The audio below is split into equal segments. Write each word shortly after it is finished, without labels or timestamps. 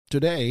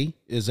Today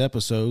is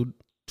episode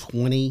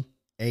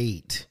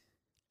 28.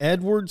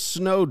 Edward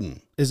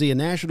Snowden. Is he a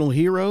national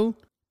hero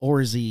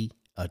or is he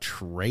a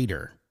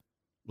traitor?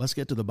 Let's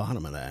get to the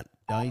bottom of that.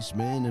 Dice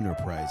Man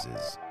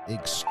Enterprises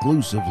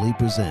exclusively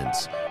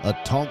presents a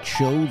talk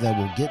show that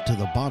will get to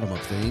the bottom of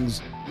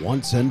things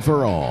once and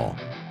for all.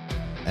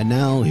 And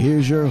now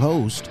here's your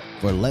host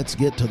for Let's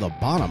Get to the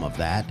Bottom of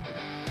That.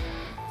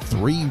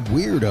 Three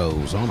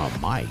weirdos on a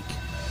mic.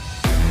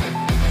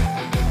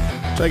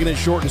 Taking it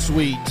short and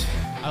sweet.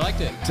 I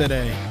liked it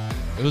Today.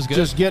 It was good.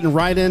 Just getting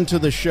right into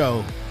the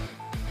show.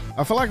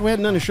 I feel like we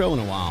hadn't done a show in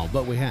a while,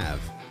 but we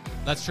have.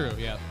 That's true,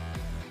 yeah.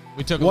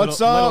 We took a What's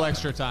little up?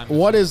 extra time.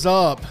 What is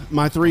up,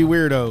 my three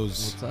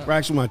weirdos? What's up? Or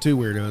actually, my two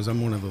weirdos.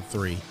 I'm one of the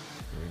three.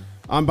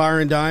 I'm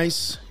Byron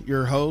Dice,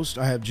 your host.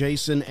 I have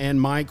Jason and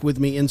Mike with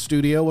me in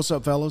studio. What's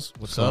up, fellas?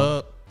 What's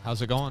up?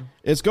 How's it going?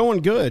 It's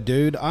going good,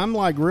 dude. I'm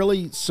like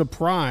really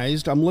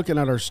surprised. I'm looking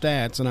at our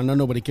stats, and I know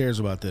nobody cares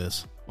about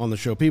this on the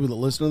show. People that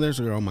listen to this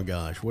are, oh my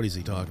gosh, what is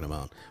he talking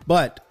about?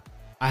 But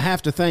I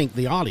have to thank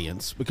the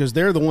audience because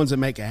they're the ones that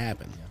make it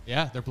happen.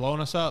 Yeah, they're blowing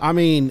us up. I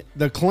mean,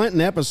 the Clinton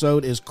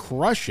episode is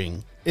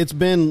crushing. It's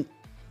been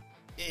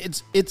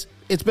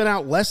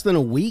out less than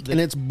a week, and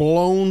it's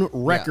blown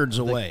records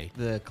away.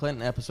 The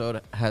Clinton episode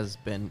has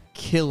been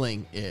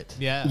killing it.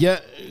 Yeah. Yeah.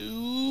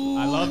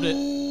 I loved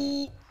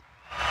it.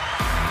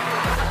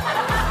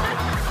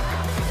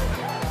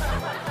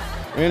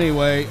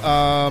 Anyway,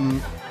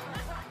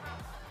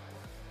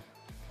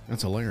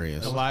 that's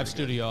hilarious. The live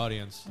studio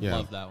audience. Yeah.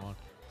 Love that one.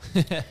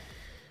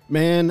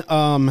 Man,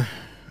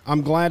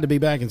 I'm glad to be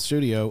back in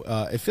studio.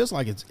 It feels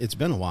like it's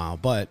been a while,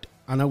 but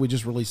I know we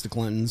just released the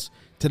Clintons.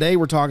 Today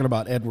we're talking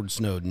about Edward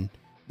Snowden.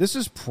 This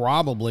is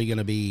probably going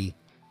to be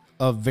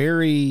a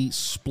very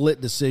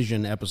split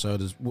decision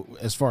episode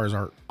as far as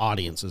our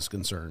audience is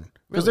concerned.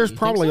 Because Really? there's You think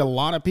probably so? a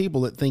lot of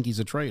people that think he's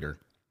a traitor.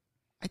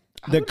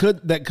 That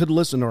could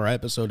listen to our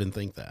episode and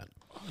think that.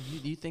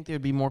 Do you think there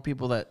would be more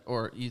people that,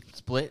 or you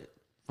split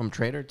from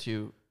traitor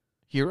to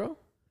hero?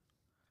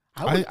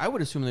 I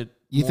would assume that.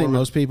 You think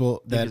most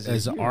people that he's a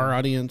as hero. our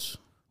audience,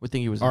 would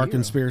think he was a our hero.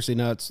 conspiracy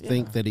nuts,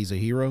 think that he's a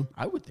hero?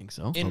 I would think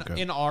so.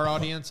 In our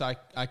audience, I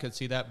could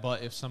see that,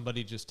 but if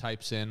somebody just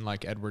types in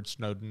like Edward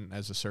Snowden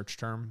as a search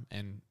term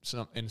and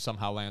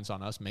somehow lands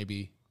on us,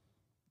 maybe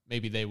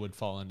they would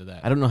fall into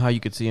that. I don't know how you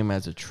could see him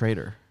as a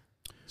traitor.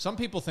 Some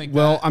people think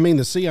Well, that. I mean,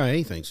 the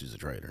CIA thinks he's a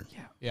traitor.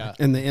 Yeah.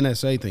 And the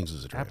NSA thinks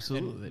he's a traitor.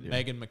 Absolutely, they do.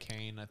 Meghan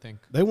McCain, I think.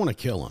 They want to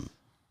kill him.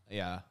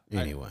 Yeah.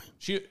 Anyway.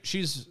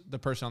 She's the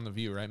person on The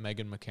View, right?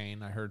 Meghan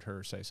McCain. I heard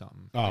her say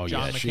something. Oh, Like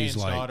John yeah. McCain's She's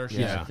like, daughter. She's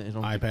yeah, they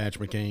don't- Eye Patch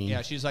McCain.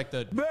 Yeah, she's like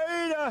the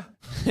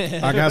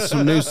I got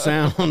some new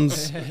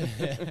sounds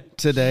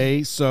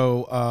today.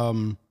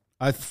 So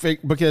I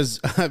think because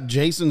of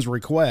Jason's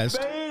request,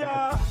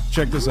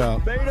 check this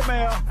out. Beta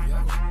male.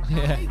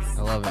 I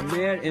love A it.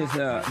 man is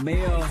a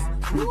male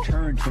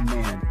return to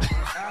man.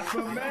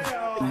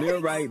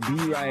 Live right, be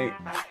right,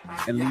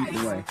 and lead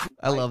the way.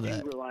 I love that. I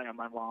do rely on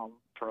my mom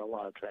for a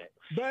lot of things.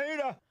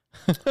 Beta.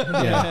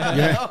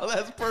 Yeah. Oh,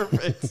 that's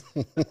perfect.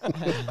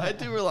 I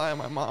do rely on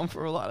my mom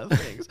for a lot of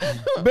things.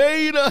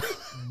 Beta.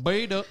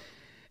 beta.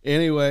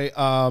 Anyway,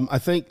 I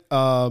think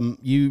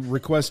you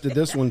requested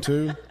this one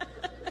too.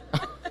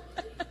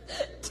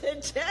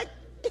 To check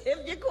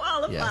if you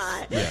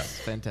qualify. Yes,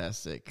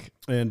 fantastic.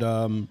 And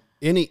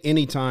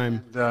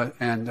anytime. What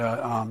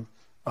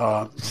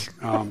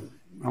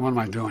am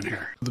I doing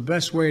here? The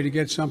best way to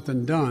get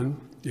something done,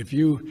 if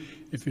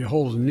it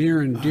holds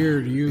near and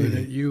dear to you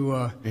that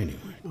you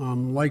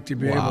like to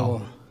be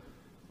able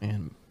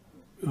And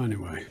to,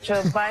 anyway.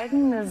 Joe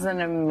Biden is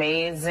an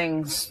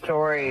amazing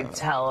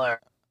storyteller.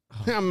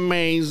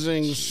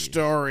 Amazing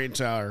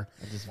storyteller.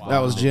 That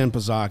was Jen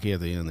Psaki at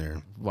the end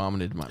there.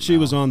 vomited my She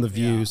mouth. was on The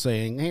View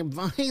saying, hey,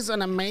 he's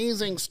an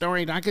amazing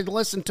story. I could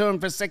listen to him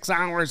for 6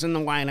 hours in the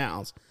White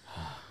House.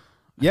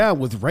 Yeah,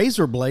 with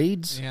razor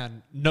blades. Yeah,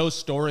 no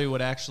story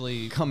would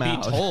actually Come be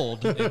out.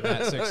 told in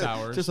that 6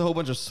 hours. Just a whole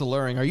bunch of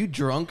slurring. Are you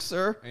drunk,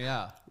 sir?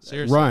 Yeah,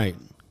 seriously. Right.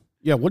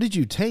 Yeah, what did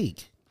you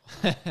take?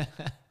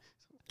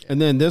 And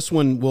then this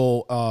one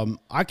will,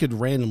 I could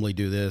randomly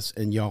do this,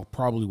 and y'all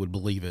probably would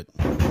believe it.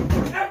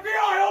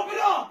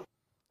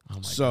 Oh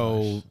my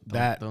So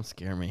gosh. Don't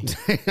scare me.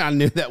 I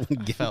knew that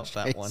would get Felt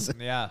that one. Jason.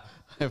 Yeah,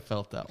 I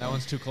felt that that one.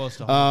 one's too close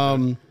to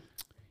home.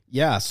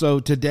 Yeah, so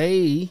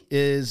today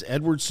is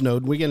Edward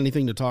Snowden. We got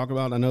anything to talk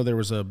about? I know there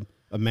was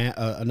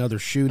another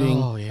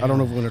shooting. Oh, yeah. I don't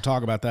know if we're going to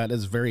talk about that.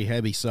 It's a very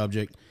heavy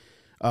subject.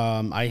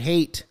 I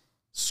hate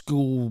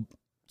school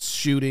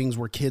shootings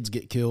where kids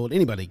get killed.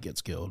 Anybody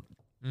gets killed.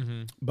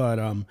 Mm-hmm. But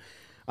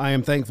I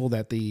am thankful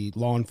that the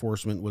law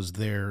enforcement was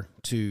there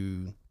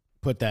to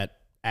put that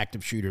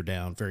active shooter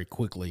down very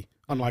quickly,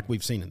 unlike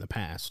we've seen in the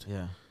past.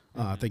 Yeah.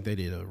 I think they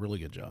did a really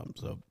good job.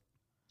 So,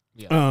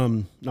 Yeah.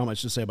 not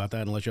much to say about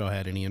that unless y'all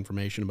had any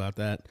information about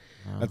that.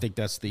 I think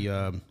that's the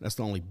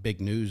only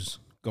big news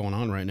going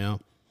on right now.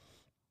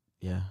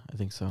 Yeah, I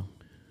think so.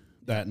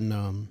 That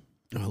and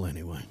well,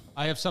 anyway.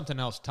 I have something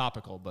else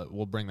topical, but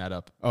we'll bring that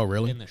up Oh,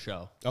 really? in the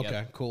show. Okay,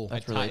 Yep. cool.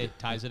 That's It related.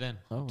 ties it in.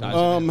 Oh, Ties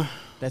wow. it in.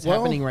 That's Well-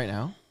 happening right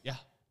now.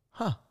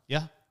 Huh.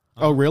 Yeah.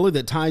 Oh, really?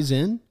 That ties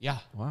in? Yeah.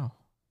 Wow.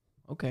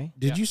 Okay.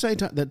 Did you say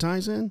that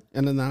ties in?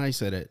 And then I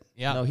said it.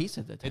 Yeah. No, he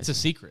said that. It's a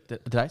secret.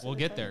 Did I say We'll that?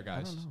 get there,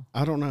 guys.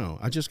 I don't know.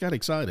 I just got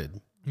excited.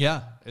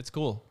 Yeah, it's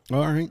cool. All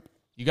right.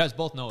 You guys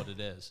both know what it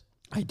is.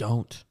 I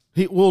don't.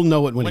 We'll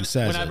know it when he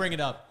says When it. I bring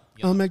it up.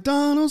 A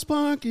McDonald's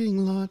parking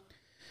lot.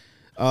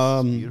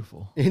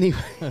 Beautiful.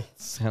 Anyway.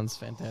 Sounds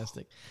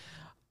fantastic.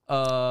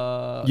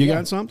 You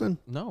got something?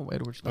 No,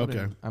 Edward Snowden.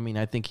 Okay. I mean,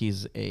 I think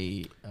he's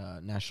a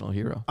national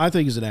hero. I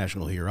think he's a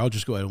national hero. I'll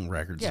just go ahead on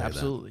record and Yeah, say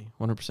absolutely.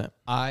 100%.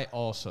 I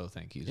also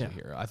think he's a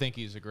hero. I think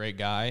he's a great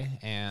guy,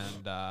 and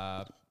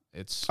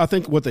it's that. I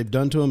think what they've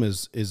done to him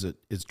is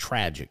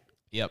tragic.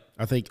 yep.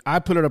 I think I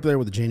put it up there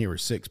with the January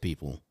 6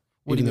 people.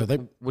 What do Even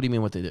though you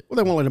mean what they did? Well,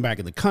 they won't let him back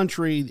in the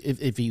country.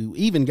 If he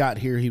even got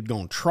here, he'd go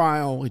on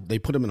trial. They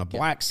put him in a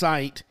black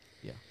site.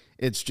 Yeah.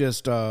 It's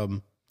just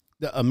the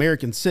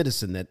American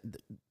citizen that,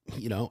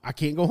 I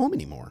can't go home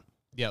anymore.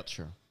 Yep.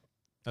 Sure.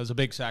 That was a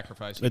big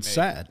sacrifice. He It's made.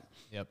 sad.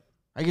 Yep.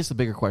 I guess the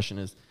bigger question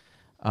is,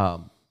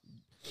 because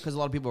a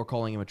lot of people are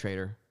calling him a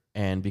traitor,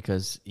 and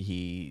because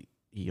he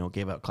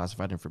gave out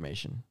classified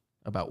information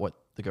about what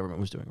the government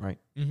was doing, right?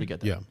 Mm-hmm. We get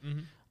that. Yeah.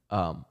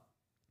 Mm-hmm.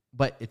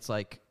 But it's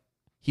like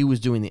he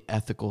was doing the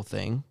ethical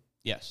thing,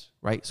 Yes.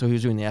 right? So he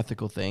was doing the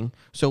ethical thing.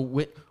 So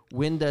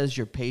when does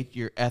your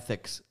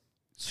ethics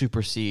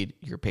supersede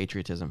your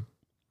patriotism?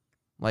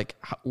 Like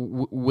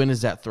when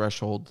is that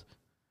threshold,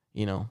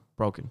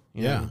 broken?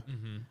 You know what I mean?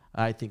 Mm-hmm.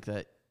 I think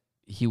that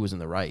he was in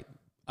the right.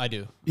 I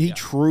do. He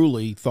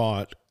truly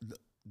thought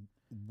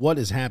what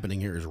is happening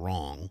here is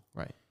wrong.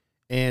 Right.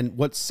 And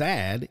what's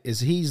sad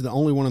is he's the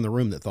only one in the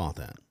room that thought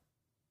that.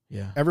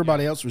 Yeah.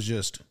 Everybody else was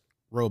just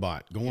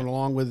robot going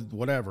along with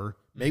whatever.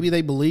 Maybe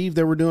they believed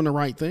they were doing the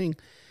right thing,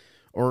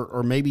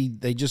 or maybe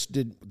they just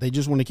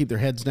want to keep their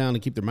heads down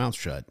and keep their mouths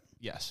shut.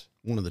 Yes.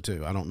 One of the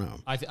two. I don't know.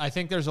 I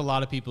think there's a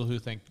lot of people who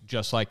think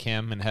just like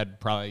him and had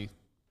probably,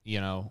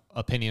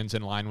 opinions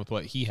in line with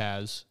what he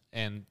has,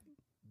 and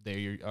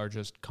they are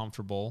just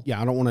comfortable.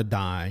 Yeah, I don't want to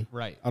die.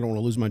 Right. I don't want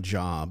to lose my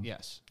job.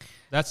 Yes.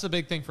 That's the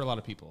big thing for a lot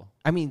of people.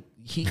 I mean,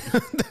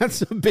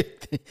 That's a big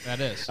thing. That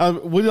is.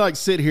 We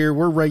sit here.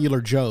 We're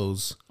regular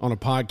Joes on a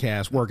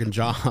podcast working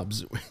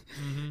jobs,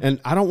 and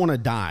I don't want to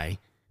die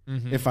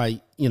if I,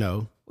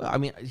 well, I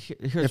mean,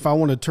 here's if I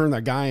want to turn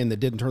that guy in that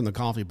didn't turn the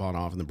coffee pot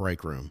off in the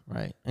break room.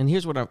 right. And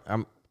here's what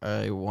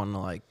I want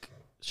to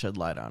shed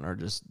light on or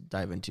just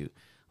dive into,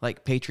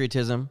 like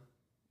patriotism.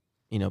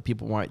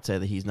 People might say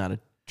that he's not a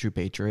true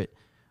patriot,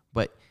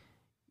 but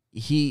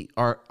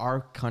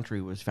our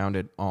country was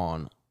founded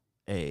on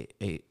a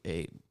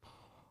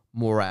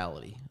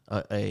morality,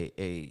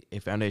 a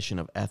foundation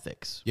of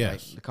ethics. Yes.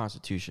 Right? The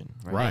Constitution,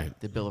 Right.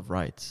 The Bill of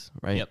Rights,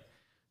 right? Yep.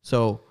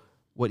 So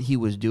what he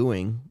was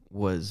doing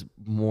was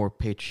more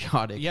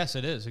patriotic. Yes,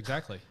 it is.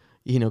 Exactly.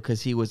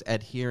 Because he was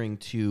adhering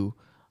to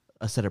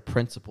a set of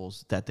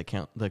principles that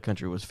the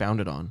country was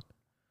founded on.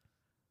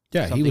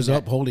 Yeah, he was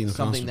upholding the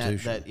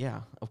Constitution. That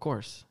yeah, of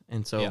course.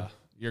 And so Yeah,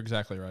 you're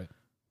exactly right.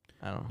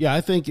 I don't know. Yeah,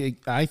 I think,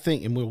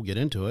 and we'll get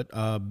into it.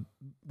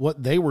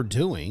 What they were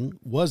doing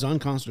was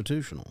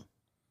unconstitutional,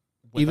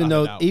 Without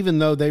a doubt. even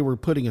though they were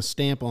putting a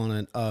stamp on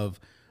it of,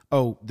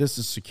 oh, this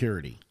is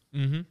security.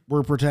 Mm-hmm.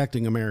 We're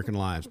protecting American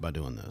lives by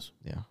doing this.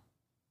 Yeah.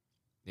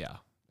 Yeah.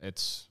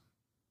 It's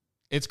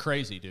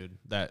crazy, dude,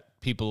 that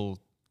people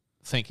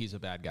think he's a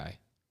bad guy.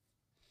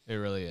 It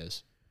really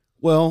is.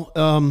 Well,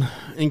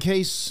 in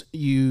case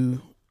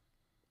you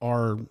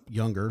are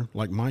younger,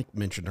 like Mike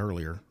mentioned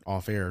earlier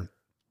off air,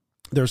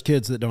 there's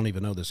kids that don't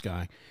even know this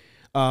guy.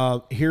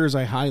 Here's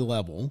a high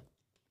level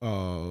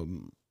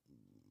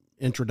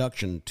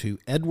introduction to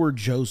Edward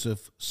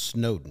Joseph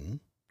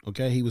Snowden.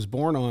 Okay, he was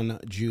born on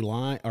June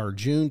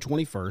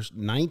 21st,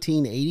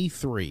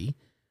 1983.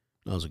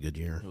 That was a good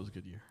year. It was a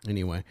good year.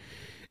 Anyway,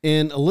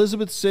 in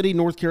Elizabeth City,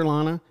 North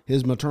Carolina,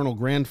 his maternal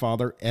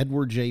grandfather,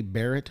 Edward J.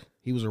 Barrett,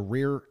 he was a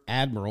rear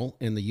admiral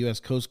in the U.S.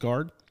 Coast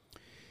Guard.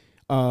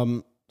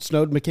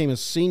 Snowden became a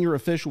senior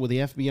official with the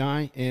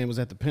FBI and was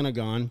at the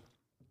Pentagon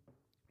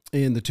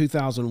in the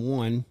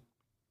 2001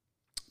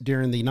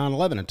 during the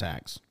 9/11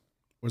 attacks.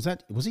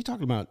 Was he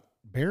talking about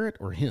Barrett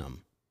or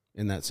him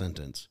in that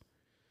sentence?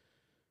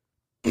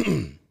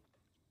 You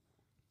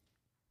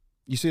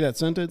see that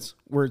sentence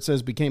where it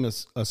says became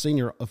a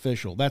senior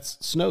official? That's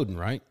Snowden,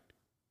 right?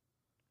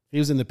 He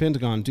was in the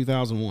Pentagon in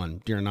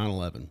 2001 during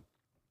 9/11.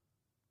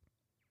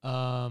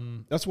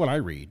 That's what I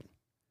read.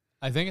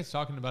 I think it's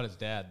talking about his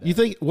dad. You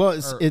think? Well,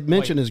 it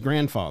mentioned wait. his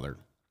grandfather.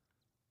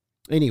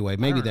 Anyway,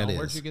 maybe that is.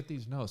 Where'd you get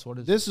these notes? What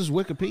is This is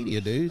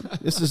Wikipedia, dude.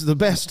 This is the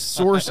best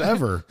source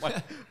ever.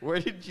 Where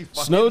did you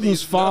find Snowden's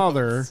these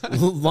father,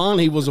 notes?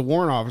 Lonnie, was a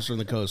warrant officer in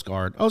the Coast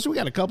Guard. Oh, so we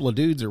got a couple of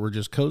dudes that were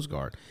just Coast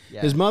Guard.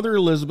 Yeah. His mother,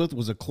 Elizabeth,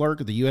 was a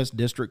clerk at the U.S.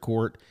 District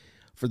Court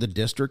for the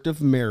District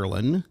of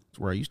Maryland. That's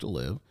where I used to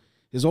live.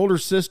 His older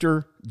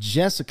sister,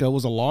 Jessica,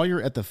 was a lawyer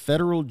at the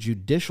Federal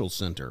Judicial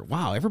Center.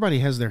 Wow, everybody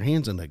has their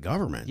hands in the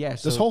government. Yeah,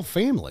 this so- whole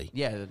family.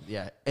 Yeah,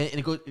 yeah, and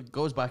it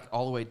goes back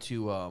all the way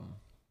to.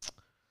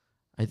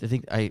 I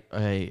think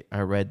I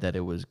read that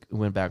it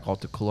went back all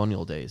to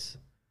colonial days,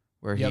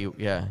 where Yep. he He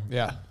he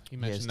has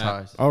mentioned that.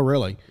 ties. Oh,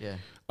 really? Yeah.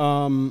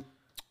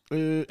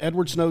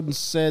 Edward Snowden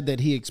said that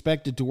he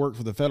expected to work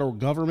for the federal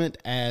government,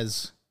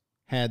 as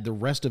had the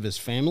rest of his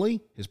family.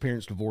 His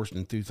parents divorced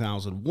in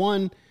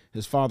 2001.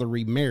 His father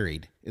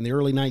remarried. In the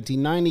early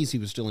 1990s, he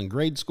was still in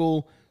grade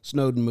school.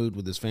 Snowden moved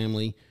with his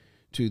family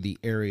to the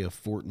area of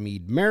Fort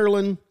Meade,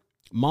 Maryland.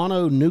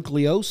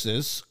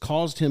 Mononucleosis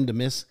caused him to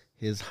miss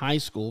his high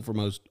school for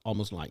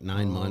almost like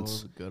 9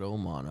 months. Good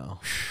old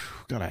mono.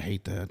 God, I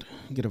hate that.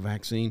 Get a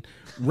vaccine.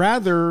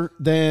 Rather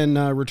than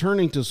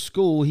returning to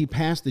school, he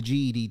passed the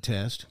GED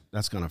test.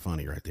 That's kind of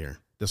funny right there.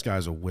 This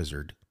guy's a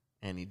wizard,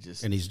 And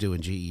he's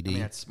doing GED. I mean,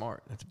 that's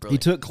smart. That's He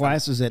brilliant. took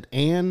classes at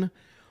Anne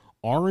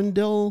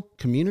Arundel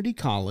Community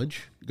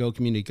College. Go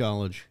Community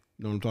College.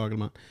 You know what I'm talking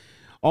about?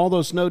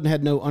 Although Snowden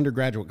had no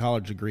undergraduate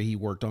college degree, he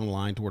worked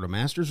online toward a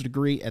master's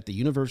degree at the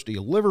University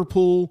of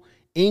Liverpool,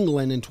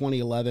 England in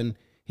 2011.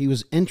 He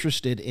was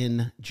interested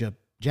in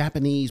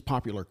Japanese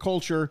popular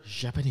culture.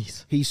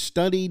 Japanese. He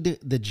studied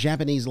the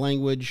Japanese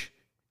language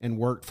and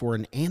worked for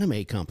an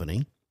anime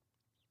company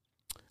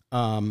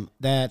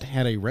that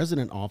had a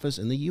resident office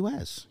in the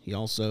U.S. He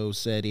also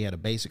said he had a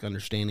basic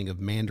understanding of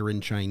Mandarin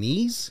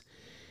Chinese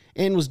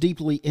and was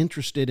deeply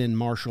interested in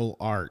martial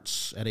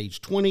arts. At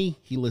age 20,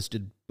 he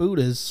listed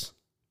Buddhism?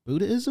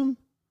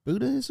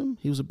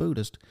 He was a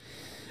Buddhist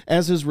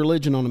as his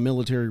religion on a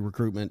military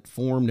recruitment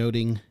form,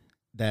 noting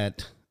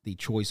that the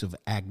choice of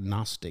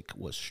agnostic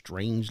was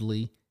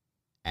strangely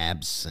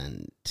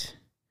absent.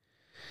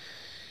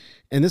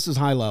 And this is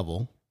high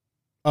level.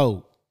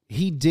 Oh,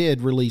 he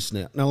did release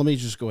it. Now, let me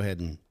just go ahead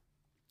and...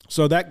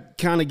 So that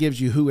kind of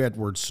gives you who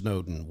Edward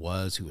Snowden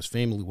was, who his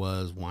family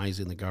was, why he's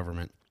in the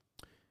government.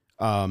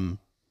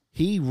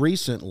 He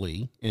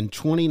recently, in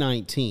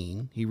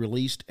 2019, he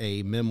released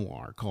a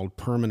memoir called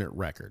Permanent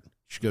Record. You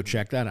should go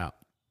check that out.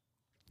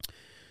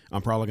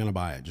 I'm probably going to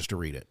buy it just to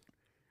read it.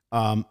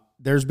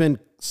 There's been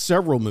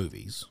several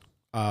movies.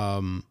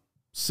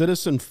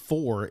 Citizen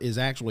 4 is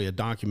actually a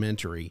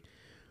documentary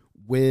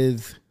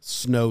with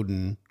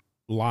Snowden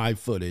live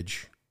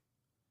footage.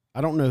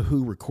 I don't know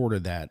who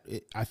recorded that.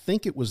 I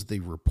think it was the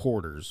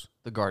reporters.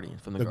 The Guardian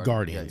from the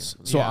Guardians.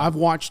 Yeah. So I've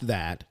watched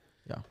that.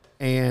 Yeah.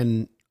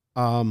 And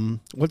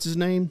what's his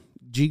name?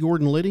 G.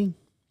 Gordon Liddy?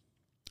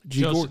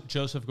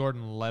 Joseph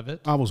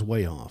Gordon-Levitt. I was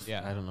way off.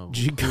 Yeah. I don't know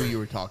G- who you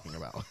were talking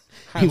about.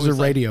 He was a like,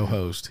 radio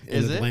host in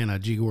Is it? Atlanta,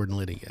 G. Gordon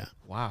Liddy, yeah.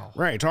 Wow.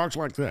 Ray talks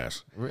like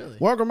this. Really?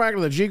 Welcome back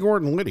to the G.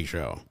 Gordon Liddy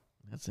Show.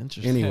 That's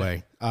interesting.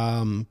 Anyway,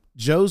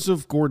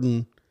 Joseph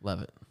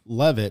Gordon-Levitt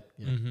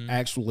Mm-hmm.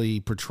 actually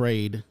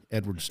portrayed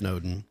Edward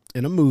Snowden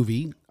in a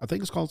movie. I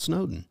think it's called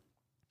Snowden.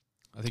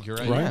 I think you're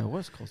right. Yeah, it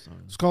was called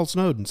Snowden. It's called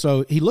Snowden.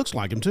 So he looks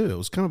like him too. It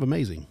was kind of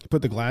amazing. He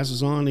put the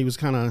glasses on. He was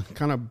kind of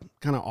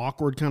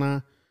awkward,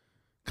 kind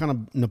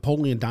of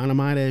Napoleon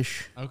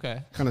Dynamite-ish.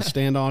 Okay. Kind of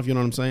standoff, you know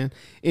what I'm saying?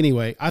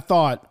 Anyway, I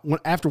thought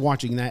after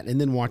watching that and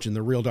then watching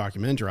the real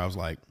documentary, I was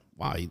like,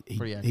 wow, he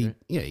did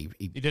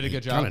a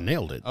good job. Kind of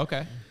nailed it.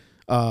 Okay.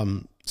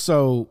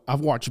 So I've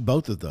watched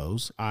both of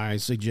those. I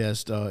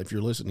suggest if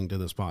you're listening to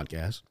this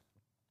podcast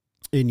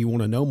and you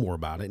want to know more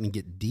about it and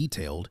get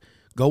detailed,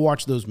 go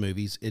watch those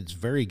movies. It's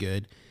very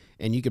good.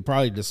 And you could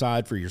probably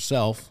decide for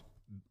yourself,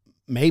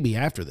 maybe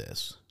after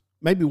this,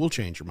 maybe we'll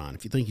change your mind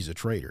if you think he's a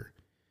traitor.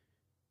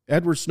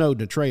 Edward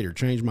Snowden, a traitor,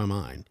 changed my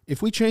mind.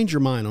 If we change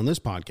your mind on this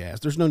podcast,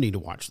 there's no need to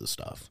watch this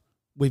stuff.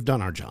 We've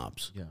done our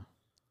jobs. Yeah.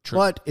 True.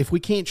 But if we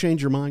can't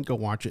change your mind, go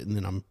watch it, and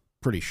then I'm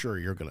pretty sure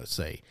you're going to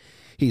say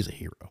he's a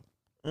hero.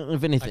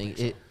 If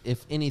anything,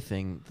 if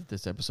anything that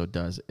this episode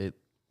does, it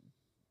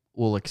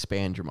will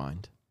expand your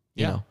mind.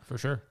 You know, for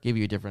sure. give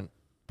you a different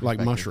Like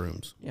perspective.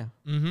 mushrooms. Yeah.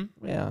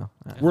 Mm-hmm. Yeah.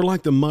 We're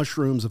like the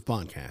mushrooms of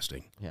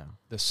podcasting. Yeah.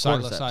 The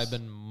Cordyceps.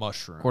 psilocybin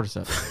mushroom.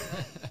 Cordyceps.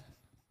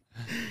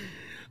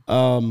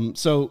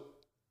 So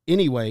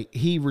anyway,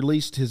 he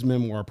released his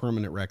memoir,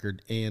 Permanent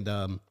Record,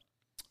 and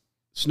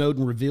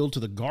Snowden revealed to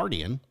The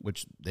Guardian,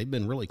 which they've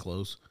been really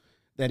close,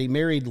 that he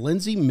married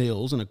Lindsay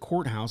Mills in a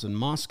courthouse in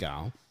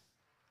Moscow.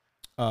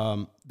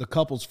 The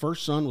couple's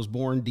first son was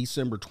born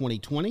December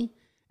 2020,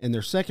 and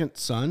their second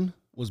son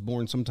was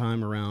born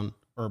sometime around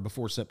or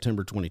before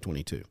September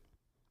 2022.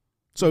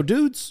 So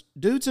dude's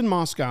in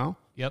Moscow.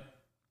 Yep.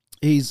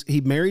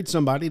 He married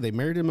somebody. They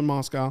married him in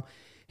Moscow.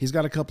 He's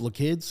got a couple of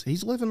kids.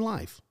 He's living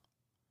life.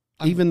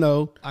 Even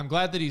though I'm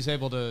glad that he's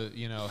able to,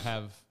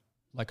 have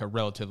like a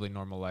relatively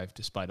normal life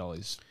despite all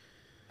he's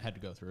had to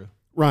go through.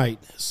 right.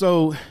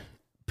 So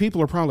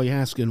people are probably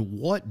asking,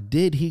 what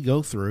did he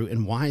go through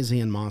and why is he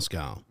in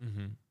Moscow?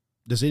 Mm-hmm.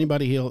 Does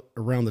anybody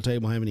around the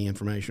table have any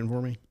information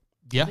for me?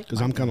 Yeah.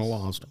 Because I'm kind of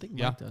lost. I think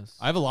Yeah. Mike does.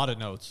 I have a lot of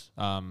notes.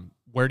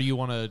 Where do you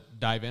want to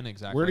dive in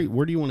exactly?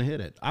 Where do you want to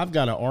hit it? I've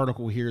got an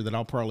article here that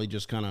I'll probably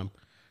just kind of.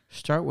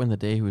 Start when the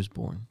day he was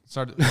born.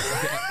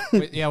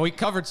 We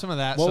covered some of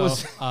that.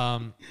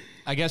 What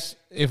I guess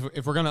if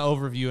we're going to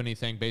overview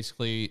anything,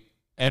 basically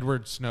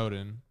Edward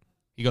Snowden,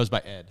 he goes by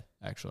Ed,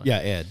 actually. Yeah,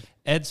 Ed.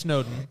 Ed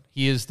Snowden,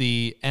 he is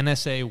the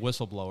NSA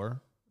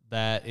whistleblower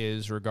that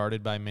is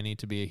regarded by many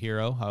to be a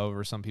hero.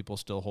 However, some people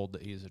still hold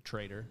that he is a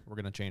traitor. We're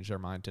going to change their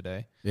mind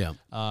today. Yeah.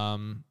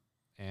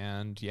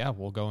 And yeah,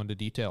 we'll go into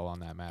detail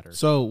on that matter.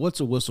 So what's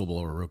a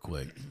whistleblower real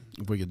quick?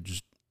 If we could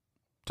just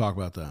talk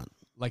about that.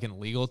 Like in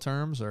legal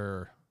terms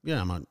or?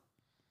 Yeah,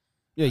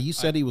 you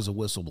said he was a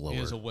whistleblower. He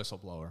is a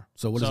whistleblower.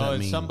 So what does that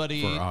mean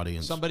somebody, for our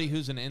audience? Somebody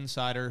who's an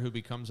insider who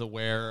becomes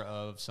aware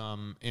of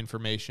some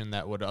information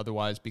that would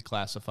otherwise be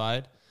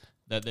classified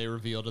that they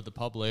reveal to the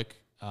public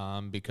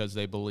because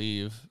they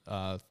believe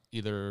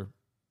either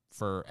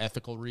for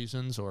ethical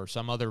reasons or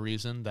some other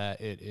reason that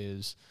it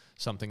is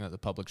something that the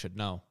public should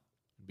know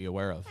and be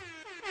aware of.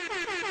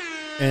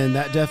 And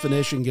that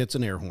definition gets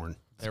an air horn.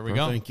 There we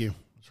go. Thank you.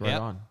 It's right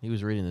on. He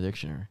was reading the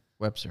dictionary.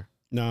 Webster.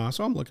 No,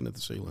 so I'm looking at the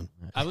ceiling.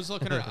 I was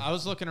looking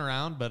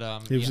around, but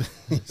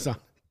that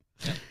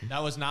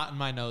was not in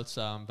my notes.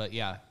 But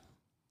yeah,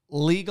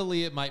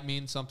 legally it might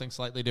mean something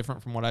slightly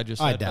different from what I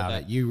just said. I doubt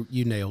it. You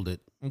nailed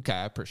it. Okay,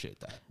 I appreciate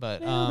that.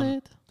 But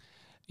Nailed it.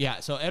 yeah,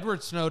 so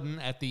Edward Snowden,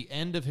 at the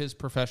end of his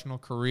professional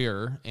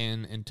career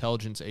in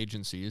intelligence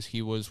agencies,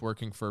 he was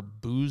working for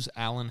Booz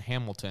Allen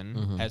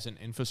Hamilton as an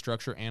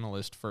infrastructure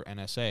analyst for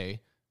NSA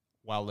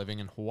while living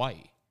in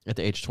Hawaii. At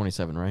the age of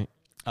 27, right?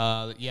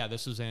 Yeah,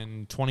 this was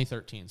in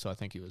 2013, so I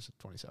think he was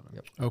 27.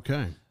 Yep.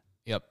 Okay.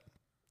 Yep.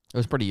 It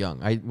was pretty young.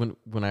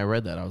 When I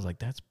read that, I was like,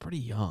 that's pretty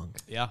young.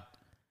 Yeah.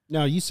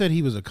 Now, you said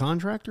he was a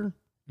contractor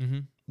Mm-hmm.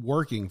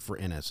 working for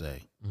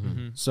NSA.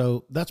 Mm-hmm.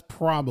 So that's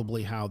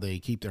probably how they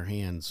keep their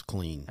hands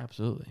clean.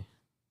 Absolutely.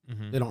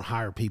 Mm-hmm. They don't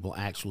hire people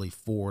actually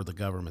for the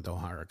government. They'll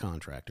hire a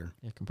contractor.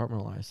 Yeah,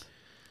 compartmentalized.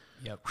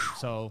 Yep.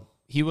 So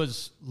he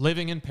was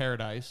living in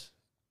paradise.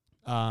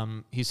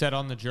 He said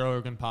on the Joe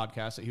Rogan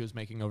podcast that he was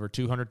making over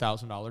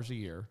 $200,000 a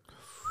year.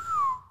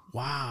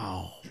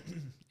 Wow.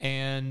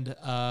 And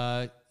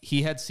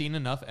he had seen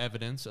enough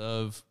evidence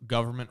of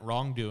government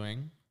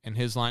wrongdoing in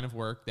his line of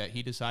work that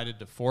he decided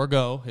to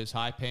forego his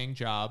high-paying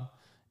job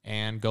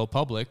and go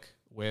public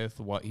with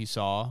what he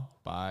saw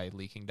by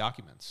leaking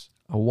documents.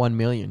 1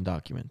 million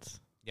documents.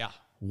 Yeah.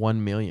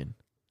 1 million.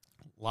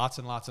 Lots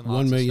and lots and lots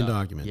 1 million of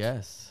stuff. documents.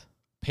 Yes.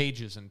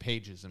 Pages and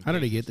pages and How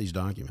did he pages. get these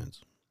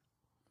documents?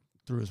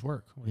 Through his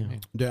work. What do you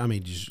mean? I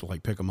mean, just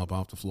like pick them up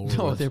off the floor.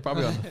 No, they're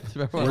probably on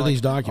Where are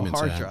these documents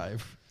a hard at?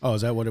 drive. Oh,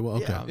 is that what it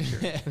was? Okay. Yeah, I'm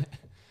sure.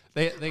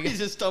 They He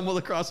just stumbled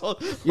across all.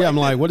 Yeah, I'm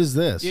like, what is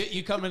this?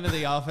 You come into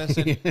the office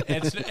and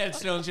Ed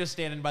Snowden's just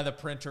standing by the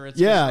printer. It's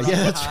Yeah, just yeah,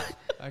 running that's- hot.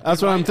 Like, That's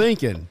dude, what why- I'm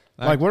thinking.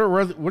 Like, what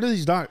are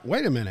these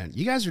Wait a minute.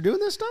 You guys are doing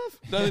this stuff?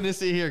 Nothing to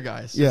see here,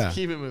 guys. Yeah. Just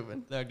keep it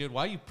moving. Like, dude,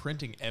 why are you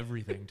printing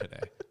everything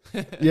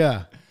today?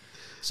 Yeah.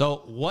 So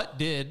what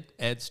did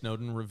Ed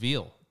Snowden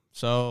reveal?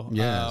 So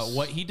Yes.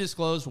 what he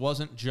disclosed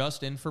wasn't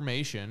just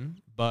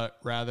information, but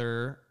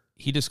rather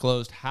he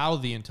disclosed how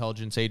the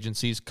intelligence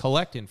agencies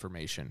collect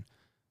information.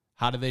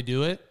 How do they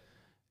do it?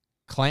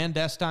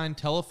 Clandestine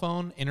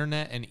telephone,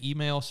 internet, and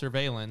email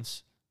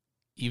surveillance,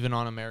 even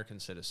on American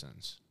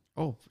citizens.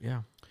 Oh,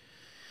 yeah.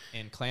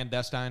 And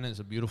clandestine is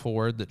a beautiful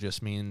word that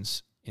just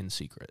means in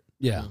secret.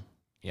 Yeah.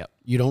 Yep.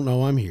 You don't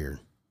know I'm here.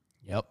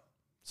 Yep.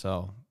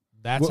 So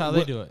that's how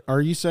they do it.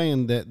 Are you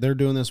saying that they're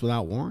doing this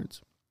without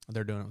warrants?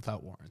 They're doing it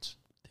without warrants.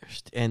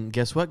 And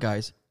guess what,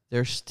 guys?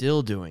 They're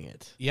still doing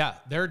it. Yeah,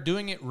 they're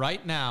doing it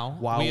right now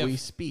While we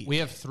speak. We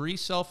have 3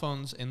 cell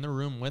phones in the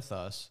room with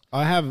us.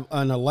 I have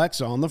an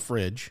Alexa on the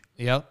fridge,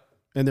 Yep.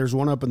 and there's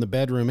one up in the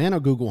bedroom and a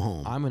Google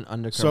Home. I'm an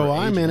undercover So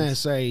I'm agent.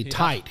 NSA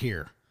tight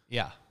here.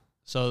 Yeah.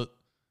 So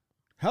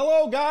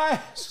Hello, guys.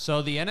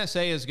 the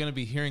NSA is going to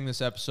be hearing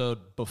this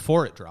episode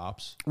before it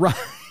drops, Right.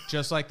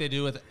 just like they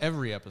do with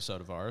every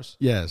episode of ours.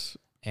 Yes.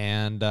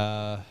 And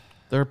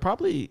They're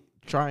probably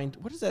trying.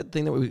 What is that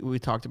thing that we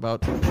talked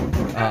about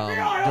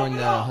during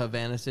the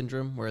Havana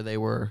syndrome, where they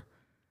were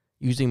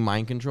using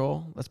mind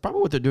control? That's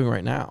probably what they're doing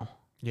right now.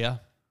 yeah.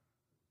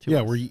 to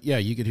Yeah,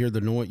 us. you could hear the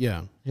noise.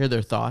 Yeah. Hear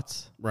their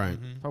thoughts. Right.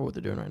 Probably what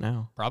they're doing right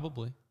now.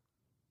 Probably.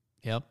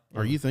 Yep.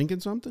 Are you thinking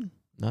something?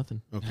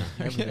 Nothing.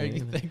 Okay. Are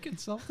you thinking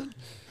something?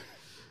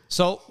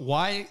 So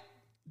why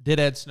did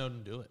Ed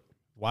Snowden do it?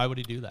 Why would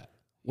he do that?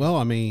 Well,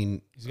 I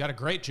mean, He's got a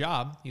great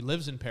job. He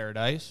lives in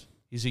paradise.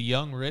 He's a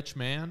young, rich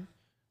man.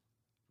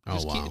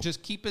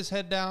 Just keep his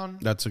head down.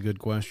 That's a good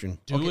question.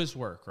 Do his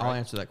work, right? I'll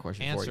answer that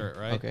question for you. Answer it,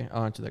 right? Okay,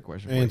 I'll answer that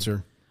question for you.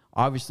 Answer.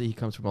 Obviously, he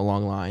comes from a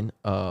long line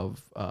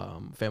of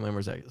family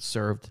members that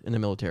served in the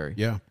military.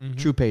 Yeah.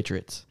 True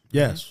patriots.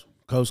 Yes.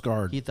 Coast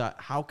Guard. He thought,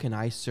 how can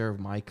I serve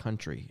my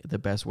country the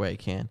best way I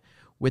can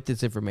with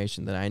this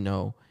information that I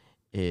know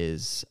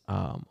is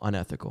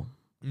unethical?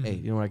 Hey,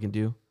 you know what I can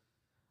do?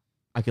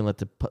 I can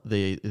let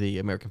the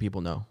American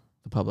people know,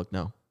 the public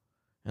know,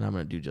 and I'm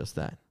going to do just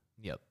that.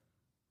 Yep.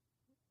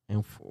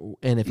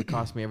 And if it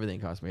costs me everything,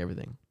 it costs me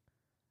everything.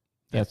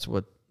 That's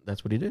what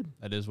he did.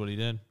 That is what he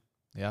did.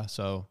 Yeah.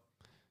 So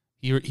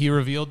he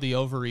revealed the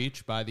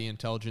overreach by the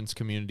intelligence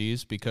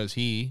communities because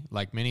he,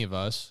 like many of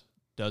us,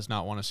 does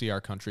not want to see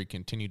our country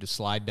continue to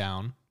slide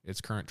down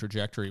its current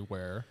trajectory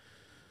where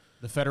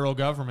the federal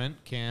government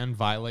can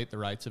violate the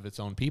rights of its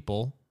own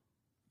people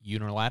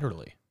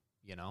unilaterally,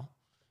 you know?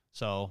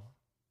 So,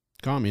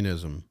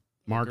 Communism.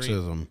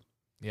 Marxism.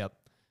 yep.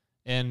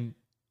 And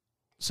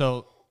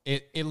so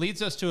it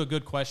leads us to a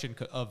good question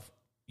of,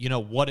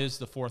 what is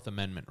the Fourth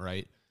Amendment,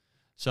 right?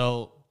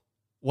 So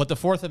what the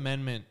Fourth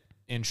Amendment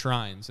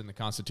enshrines in the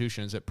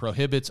Constitution is it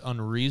prohibits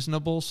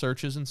unreasonable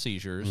searches and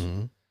seizures.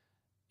 Mm-hmm.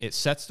 It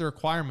sets the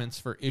requirements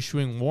for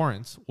issuing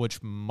warrants,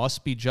 which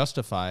must be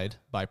justified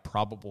by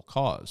probable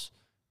cause.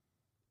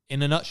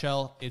 In a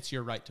nutshell, it's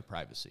your right to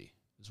privacy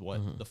is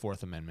what the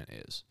Fourth Amendment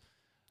is.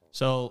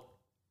 So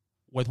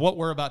with what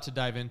we're about to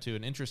dive into,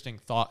 an interesting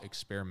thought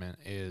experiment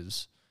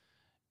is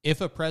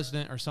if a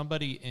president or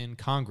somebody in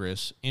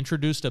Congress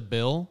introduced a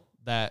bill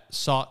that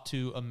sought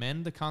to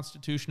amend the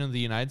Constitution of the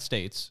United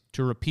States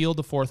to repeal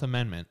the Fourth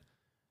Amendment,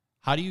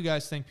 how do you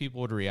guys think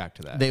people would react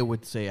to that? They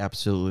would say,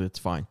 absolutely, it's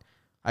fine.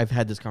 I've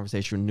had this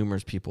conversation with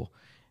numerous people.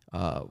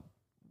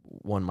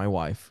 One, my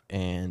wife,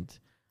 and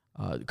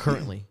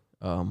currently,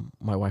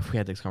 my wife, we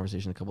had this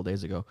conversation a couple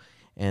days ago.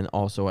 And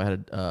also I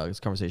had this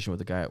conversation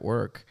with a guy at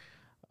work,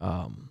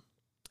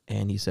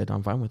 and he said,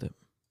 I'm fine with it.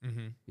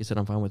 Mm-hmm. He said,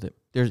 I'm fine with it.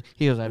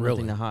 He goes, I have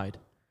nothing to hide.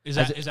 Is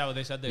that what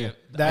they said? Yeah.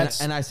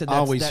 And I said,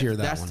 hear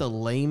that that's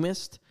one.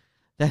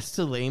 That's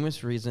the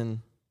lamest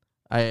reason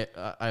I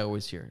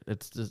always hear.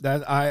 It's just,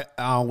 That I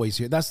always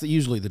hear. That's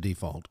usually the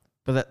default.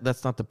 but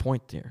that's not the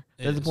point here.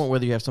 That's the point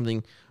whether you have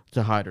something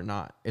to hide or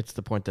not. It's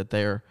the point that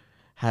they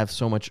have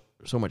so much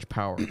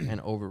power and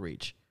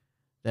overreach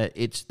that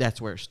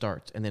that's where it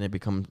starts, and then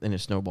it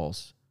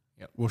snowballs.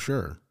 Well,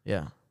 sure.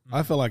 Yeah.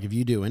 I feel like if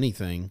you do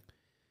anything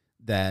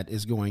that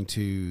is going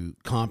to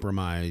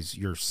compromise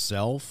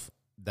yourself,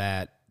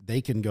 that they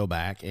can go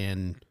back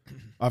and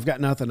I've got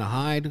nothing to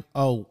hide.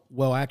 Oh,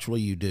 well, actually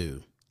you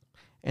do.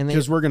 And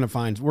Because we're going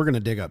to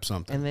dig up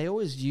something. and they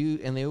always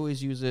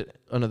use it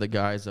under the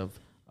guise of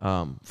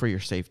for your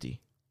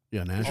safety.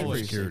 Yeah, national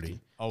Always.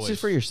 security. Always. It's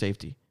just for your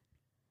safety.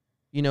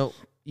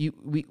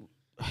 We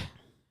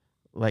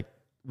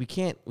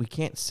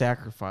can't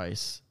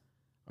sacrifice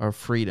our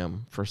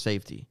freedom for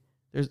safety.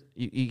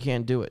 You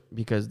can't do it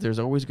because there's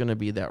always going to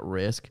be that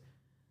risk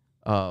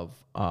of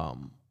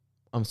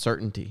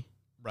uncertainty.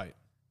 Right.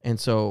 And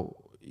so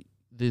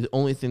the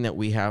only thing that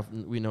we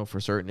know for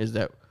certain is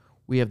that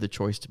we have the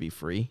choice to be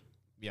free.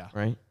 Yeah.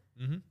 Right.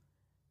 Mm-hmm.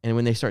 And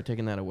when they start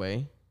taking that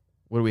away,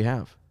 what do we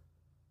have?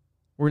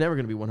 We're never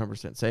going to be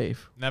 100%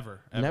 safe.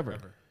 Never. Never.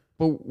 Ever.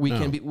 But we No.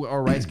 can be.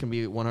 Our rights can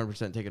be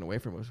 100% taken away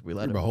from us if we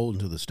let You're them. beholden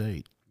to the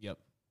state. Yep.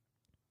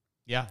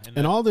 Yeah.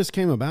 And all this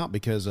came about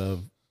because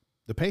of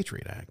the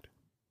Patriot Act.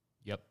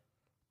 Yep.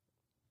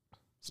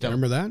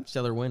 Remember that?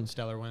 Stellar wins.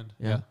 Stellar wind.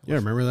 Yeah. Yeah,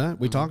 remember that?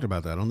 We talked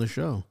about that on the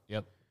show.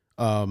 Yep.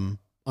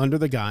 Under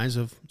the guise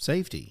of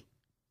safety.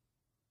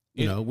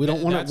 We don't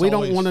want that's we don't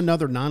always- want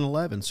another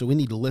 9/11, so we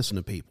need to listen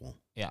to people.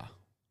 Yeah.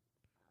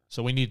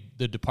 So we need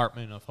the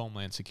Department of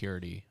Homeland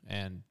Security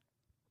and,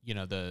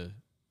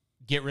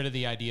 get rid of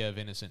the idea of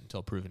innocent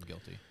until proven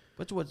guilty.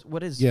 But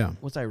what's Yeah.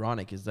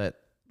 ironic is that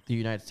the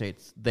United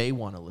States, they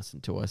want to listen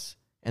to us,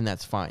 and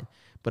that's fine.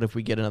 But if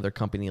we get another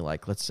company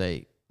like let's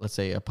say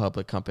a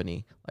public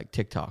company like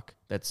TikTok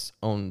that's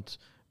owned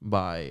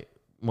by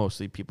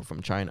mostly people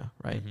from China,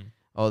 right? Mhm.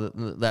 Oh,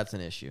 that's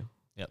an issue.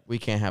 Yep. We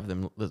can't have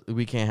them.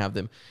 We can't have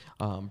them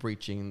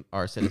breaching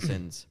our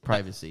citizens'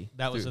 privacy.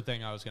 That was through- the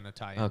thing I was going to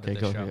tie into Okay,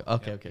 this go. show. Okay,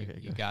 Yep, okay, okay,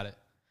 You go. got it.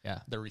 Yeah,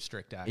 the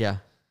Restrict Act. Yeah.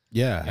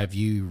 Yeah, have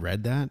you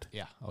read that?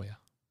 Yeah. Oh, yeah.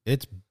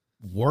 It's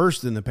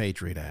worse than the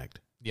Patriot Act.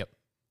 Yep,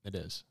 it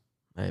is.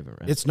 I haven't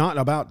read. It's not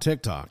about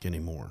TikTok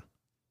anymore.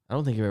 I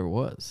don't think it ever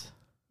was.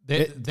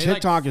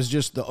 TikTok is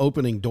just the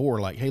opening door,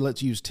 like, hey,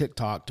 let's use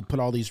TikTok to put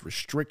all these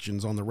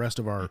restrictions on the rest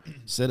of our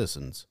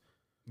citizens.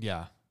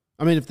 Yeah.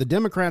 I mean, if the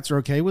Democrats are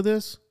okay with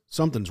this,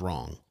 something's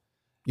wrong.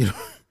 Yeah.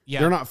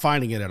 They're not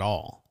fighting it at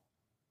all.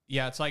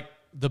 Yeah, it's like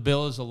the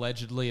bill is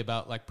allegedly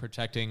about like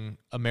protecting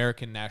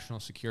American national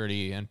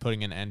security and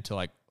putting an end to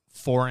like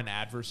foreign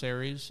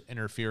adversaries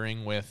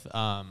interfering with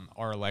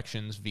our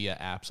elections via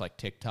apps like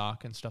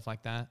TikTok and stuff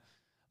like that.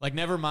 Like,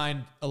 never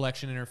mind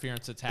election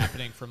interference that's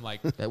happening from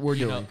like That we're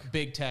doing.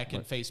 big tech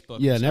and Facebook.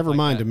 Yeah, and stuff never like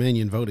mind that.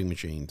 Dominion voting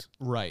machines.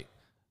 Right.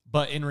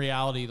 But in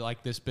reality,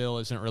 like, this bill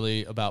isn't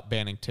really about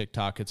banning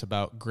TikTok. It's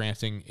about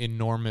granting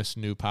enormous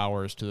new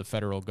powers to the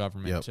federal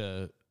government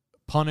to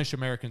punish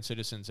American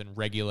citizens and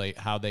regulate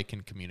how they can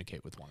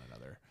communicate with one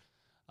another.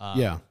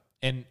 Yeah.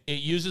 And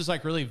it uses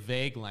like really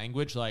vague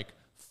language like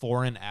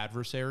foreign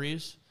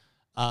adversaries,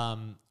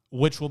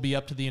 which will be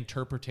up to the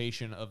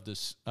interpretation of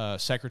this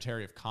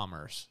Secretary of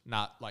Commerce,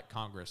 not like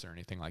Congress or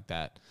anything like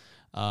that.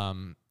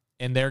 And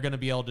they're going to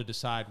be able to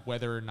decide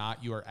whether or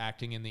not you are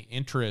acting in the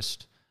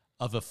interest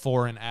of a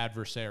foreign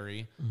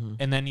adversary,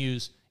 and then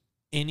use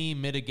any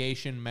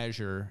mitigation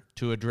measure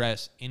to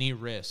address any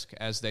risk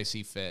as they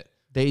see fit.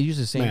 They use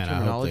the same Man, I hope they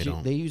terminology.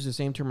 don't. They use the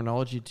same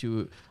terminology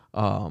to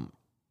what's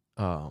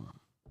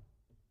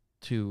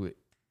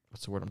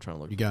the word I'm trying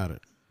to look You for? got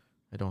it.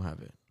 I don't have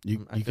it.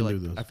 You I can feel do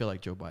like this. I feel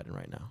like Joe Biden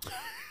right now.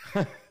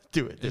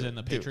 Do it. Is it in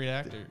the Patriot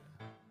Act?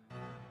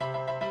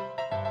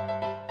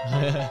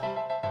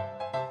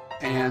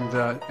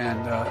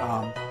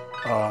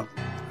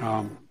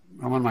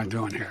 What am I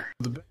doing here?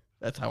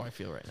 That's how I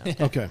feel right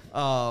now. Okay.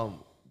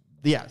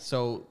 Yeah,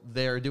 so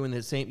they're doing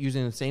the same,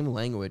 using the same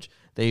language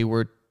they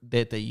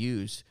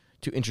used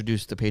to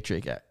introduce the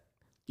Patriot Act.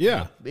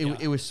 Yeah.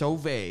 It was so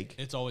vague.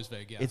 It's always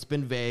vague. Yeah. It's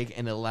been vague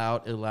and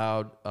allowed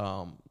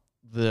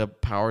the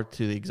power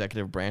to the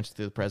executive branch,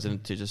 to the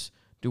president, to just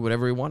do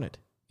whatever he wanted.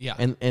 Yeah.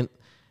 And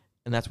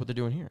that's what they're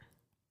doing here.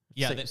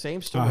 Yeah.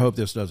 Same story. I hope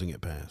this doesn't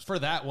get passed. For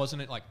that,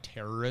 wasn't it like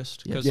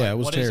terrorist? Yeah. Yeah, it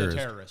was what terrorist. is a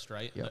terrorist,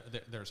 right? Yeah.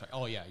 There's like,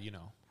 oh yeah,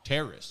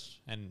 terrorists,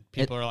 and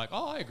people are like,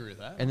 oh, I agree with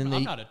that. And then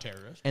I'm not a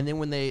terrorist. And then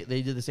when they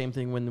did the same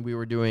thing when we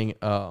were doing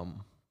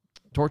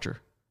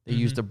torture, they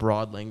used a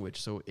broad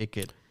language so it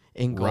could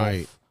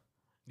engulf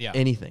Yeah.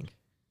 anything.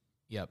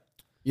 Yep.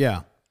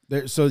 Yeah.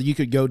 So you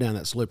could go down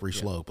that slippery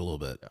slope a little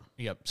bit.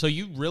 Yep. So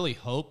you really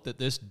hope that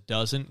this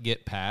doesn't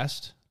get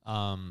passed.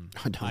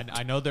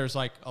 I know there's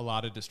like a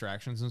lot of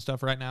distractions and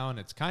stuff right now, and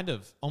it's kind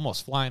of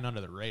almost flying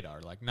under the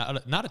radar. Like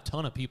not a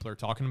ton of people are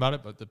talking about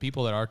it, but the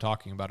people that are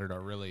talking about it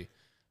are really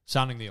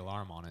sounding the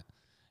alarm on it.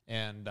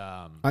 And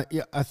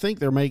I think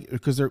they're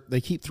because they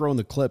keep throwing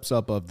the clips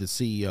up of the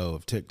CEO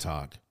of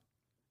TikTok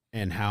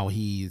and how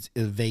he's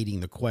evading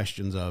the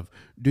questions of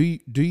do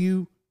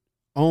you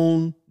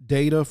own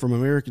data from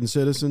American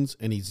citizens,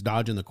 and he's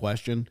dodging the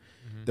question.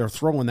 Mm-hmm. They're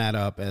throwing that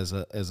up as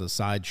a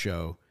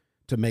sideshow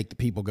to make the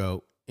people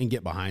go and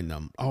get behind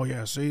them. Oh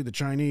yeah, see, the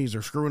Chinese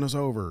are screwing us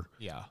over.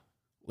 Yeah,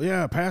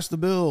 pass the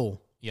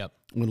bill. Yep.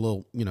 When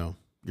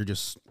you're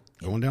just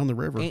going down the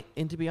river.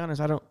 And to be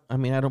honest, I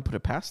don't put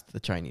it past the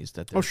Chinese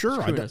that they're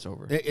screwing us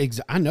over.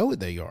 I know what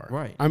they are.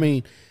 Right. I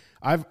mean,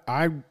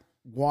 I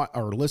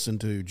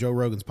listened to Joe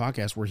Rogan's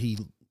podcast where he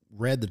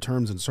read the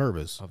terms and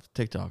service of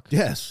TikTok.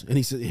 Yes, and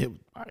he said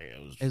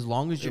as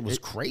long as it was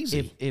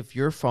crazy. If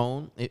your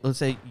phone, let's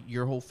say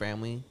your whole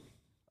family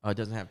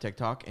doesn't have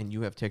TikTok and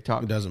you have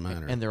TikTok, it doesn't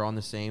matter, and they're on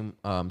the same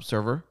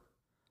server,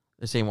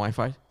 the same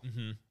Wi-Fi.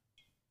 Mm-hmm.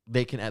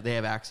 They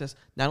have access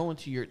not only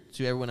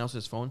to everyone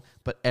else's phone,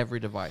 but every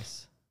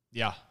device.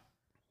 Yeah.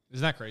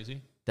 Isn't that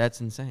crazy?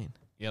 That's insane.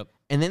 Yep.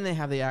 And then they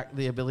have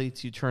the ability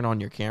to turn on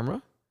your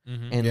camera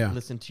and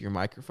listen to your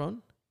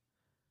microphone.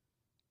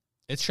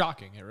 It's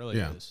shocking. It really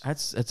is.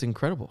 That's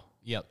incredible.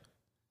 Yep.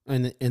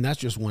 And that's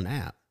just one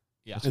app.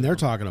 Yeah. And they're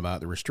talking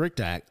about the Restrict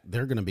Act.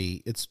 They're going to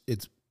be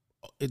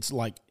it's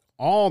like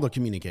all the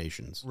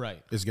communications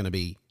is going to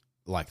be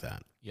like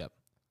that. Yep.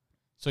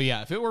 So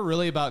yeah, if it were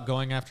really about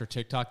going after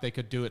TikTok, they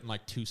could do it in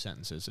like 2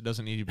 sentences. It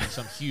doesn't need to be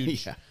some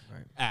huge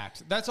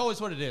act. That's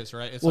always what it is,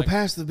 right? It's we'll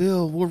pass the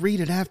bill. We'll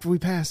read it after we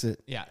pass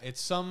it. Yeah, it's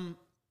some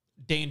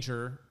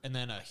danger, and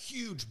then a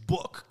huge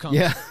book comes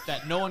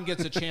that no one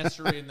gets a chance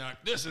to read, and they're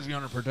like, this is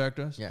going to protect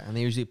us. Yeah, and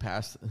they usually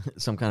pass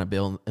some kind of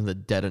bill in the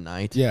dead of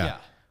night. Yeah.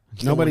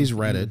 Nobody's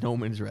read it. No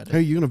one's read it.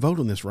 Hey, you going to vote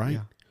on this, right?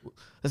 Yeah.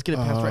 Let's get it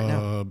passed right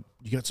now.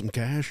 You got some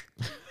cash?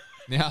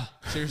 Yeah,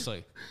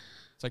 seriously.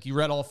 It's like you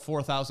read all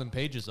 4,000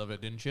 pages of it,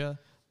 didn't you?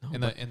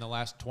 No, in the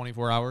last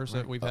 24 hours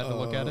that we've had to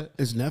look at it.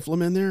 Is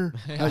Nephilim in there?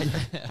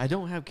 I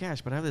don't have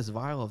cash, but I have this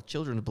vial of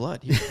children's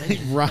blood.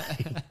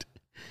 Right.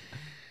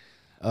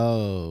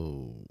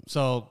 Oh.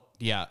 So,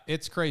 yeah,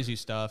 it's crazy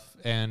stuff.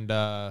 And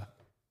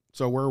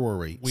so where were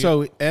we?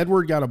 So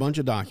Edward got a bunch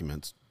of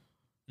documents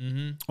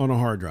on a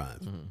hard drive.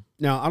 Mm-hmm.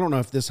 Now, I don't know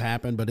if this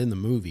happened, but in the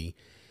movie,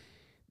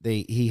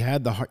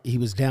 he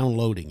was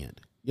downloading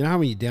it. You know how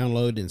when you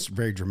download and it's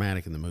very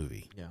dramatic in the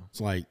movie? Yeah.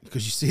 It's like,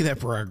 because you see that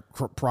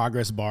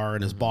progress bar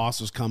and his boss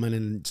is coming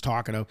and it's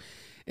talking to,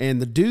 and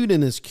the dude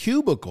in his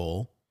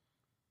cubicle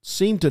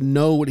seemed to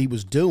know what he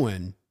was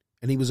doing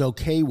and he was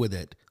okay with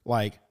it.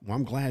 Like, well,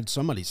 I'm glad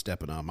somebody's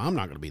stepping up. I'm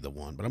not going to be the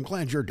one, but I'm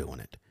glad you're doing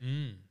it.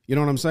 Mm. You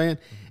know what I'm saying?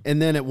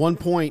 And then at one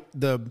point,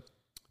 the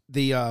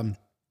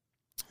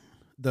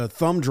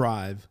thumb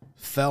drive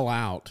fell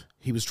out.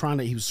 He was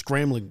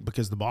scrambling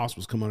because the boss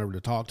was coming over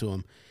to talk to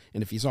him.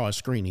 And if he saw his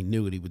screen, he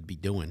knew what he would be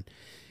doing.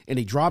 And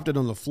he dropped it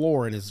on the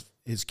floor, and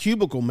his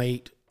cubicle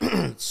mate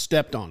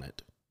stepped on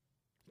it,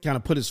 kind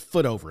of put his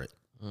foot over it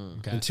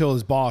until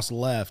his boss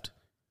left.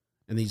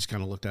 And he just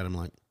kind of looked at him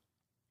like,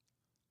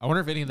 I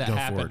wonder if any of that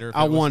happened. Or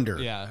if wonder.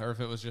 Yeah, or if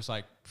it was just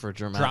like for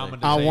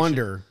dramatization. I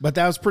wonder. But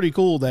that was pretty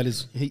cool that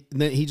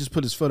he just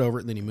put his foot over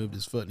it, and then he moved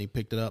his foot, and he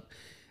picked it up,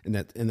 and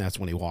that's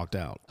when he walked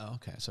out. Oh,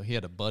 okay, so he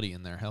had a buddy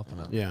in there helping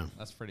him. Yeah.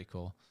 That's pretty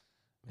cool.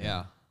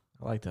 Yeah.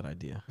 I like that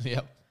idea.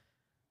 Yep.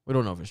 We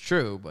don't know if it's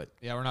true, but...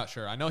 Yeah, we're not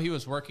sure. I know he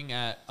was working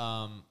at...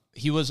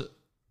 he was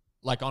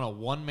like on a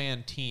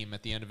one-man team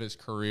at the end of his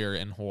career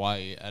in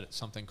Hawaii at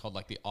something called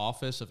like the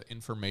Office of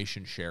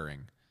Information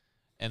Sharing.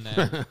 And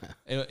then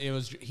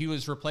he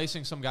was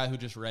replacing some guy who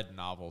just read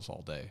novels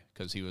all day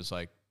because he was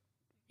like,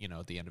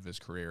 at the end of his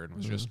career and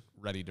was just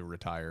ready to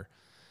retire.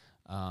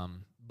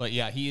 But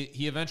yeah,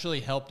 he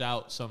eventually helped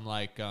out some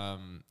like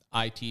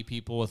IT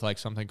people with like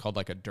something called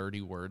like a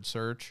dirty word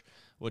search,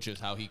 which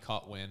is how he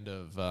caught wind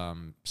of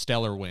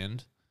stellar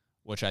wind,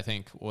 which I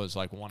think was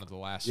like one of the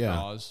last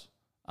straws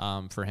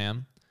for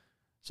him.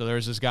 So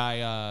there's this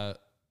guy,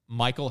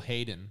 Michael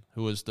Hayden,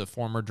 who was the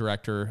former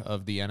director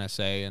of the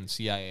NSA and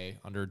CIA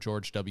under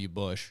George W.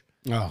 Bush.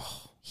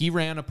 Oh. He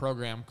ran a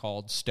program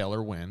called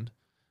Stellar Wind,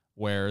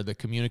 where the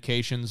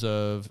communications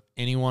of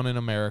anyone in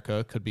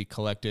America could be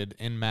collected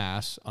en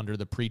masse under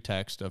the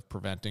pretext of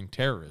preventing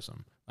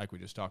terrorism, like we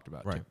just talked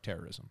about,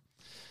 terrorism.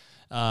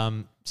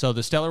 So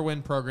the Stellar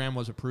Wind program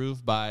was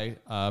approved by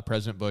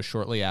President Bush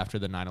shortly after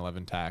the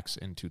 9/11 attacks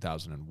in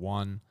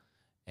 2001.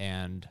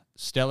 And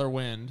Stellar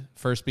Wind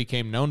first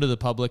became known to the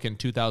public in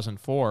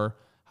 2004.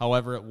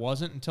 However, it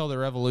wasn't until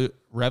the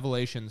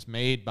revelations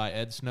made by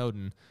Ed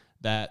Snowden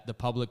that the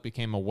public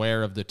became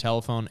aware of the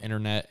telephone,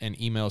 internet, and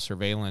email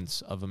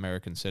surveillance of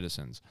American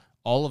citizens.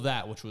 All of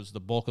that, which was the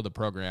bulk of the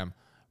program,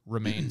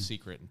 remained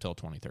secret until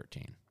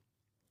 2013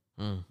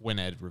 when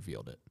Ed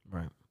revealed it.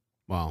 Right.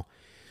 Wow.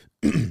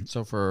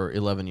 So for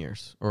 11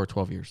 years or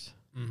 12 years.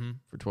 Mm-hmm.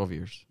 For 12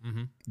 years.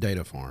 Mm-hmm.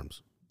 Data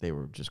farms. They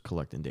were just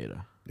collecting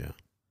data. Yeah.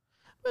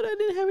 But I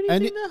didn't have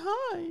anything to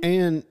hide.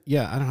 And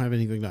yeah, I don't have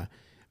anything to.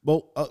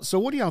 Well, so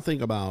what do y'all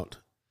think about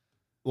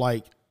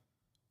like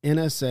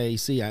NSA,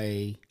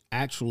 CIA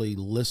actually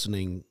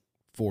listening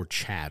for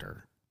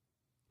chatter,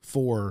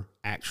 for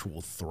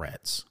actual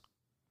threats?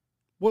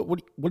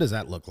 What does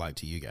that look like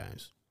to you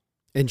guys?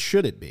 And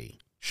should it be?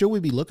 Should we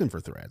be looking for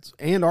threats?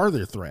 And are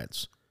there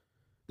threats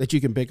that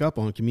you can pick up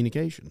on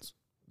communications?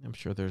 I'm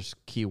sure there's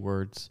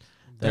keywords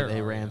that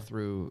they ran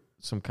through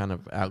some kind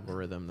of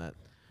algorithm that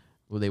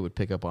they would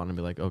pick up on and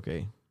be like,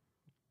 okay,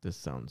 this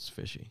sounds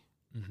fishy,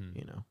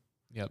 you know?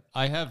 Yep.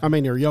 I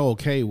mean, are y'all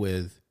okay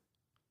with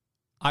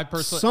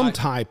some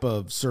type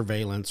of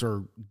surveillance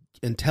or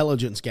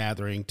intelligence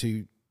gathering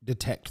to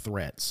detect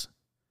threats?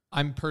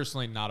 I'm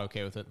personally not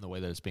okay with it in the way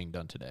that it's being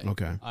done today.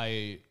 Okay.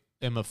 I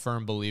am a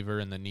firm believer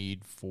in the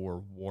need for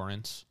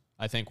warrants.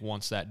 I think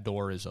once that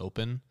door is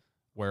open,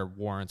 where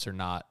warrants are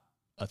not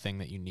a thing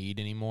that you need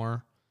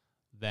anymore,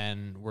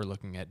 then we're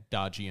looking at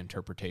dodgy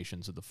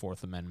interpretations of the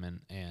Fourth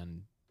Amendment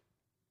and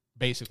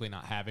basically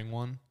not having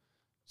one.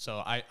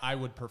 So I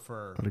would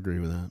prefer. I'd agree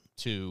with that.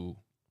 To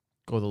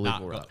go the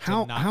legal route.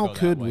 How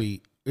could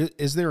we?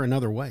 Is there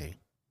another way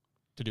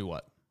to do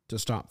what? To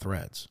stop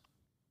threats?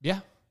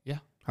 Yeah.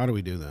 How do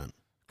we do that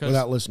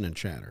without listening to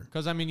chatter?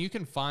 Because I mean, you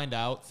can find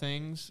out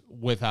things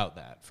without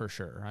that for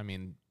sure. I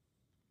mean,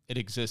 it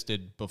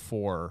existed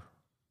before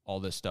all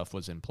this stuff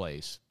was in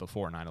place,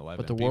 before 9/11.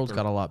 But the world's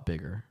got a lot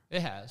bigger.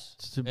 It has.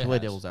 To play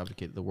devil's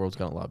advocate, the world's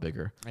got a lot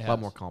bigger, a lot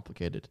more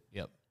complicated.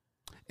 Yep.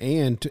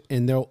 And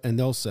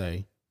they'll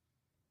say,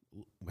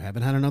 we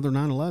haven't had another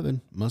 9/11.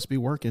 Must be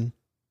working.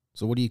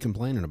 So what are you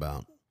complaining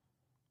about?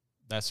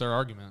 That's their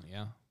argument.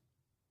 Yeah.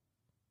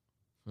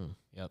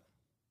 Yep.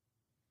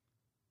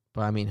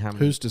 But I mean,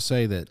 who's to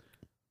say that?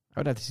 I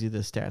would have to see the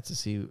stats to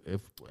see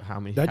how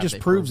many. That just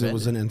proves it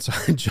was an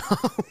inside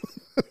job.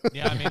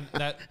 Yeah, I mean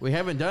that we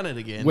haven't done it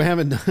again. We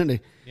haven't done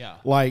it. Yeah,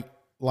 like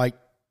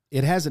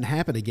it hasn't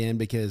happened again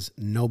because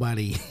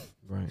nobody.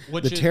 Right.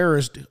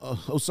 Terrorist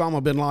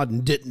Osama bin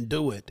Laden didn't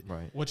do it.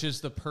 Right. Which is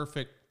the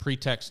perfect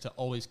pretext to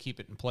always keep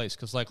it in place.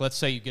 Because like, let's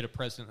say you get a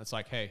president that's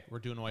like, "Hey, we're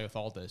doing away with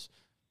all this."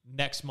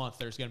 Next month,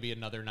 there's going to be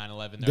another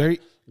 9/11.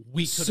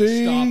 We could have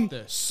stopped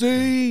this.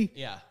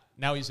 Yeah.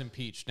 Now he's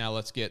impeached. Now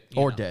let's get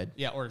dead.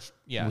 Yeah,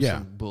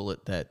 some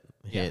bullet that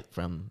hit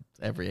from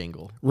every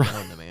angle. Right.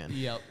 On the man.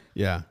 Yep.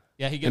 Yeah.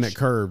 Yeah, he gets and it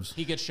curves.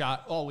 He gets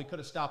shot. Oh, we could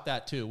have stopped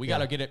that too. We got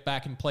to get it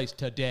back in place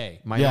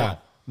today.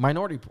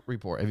 Minority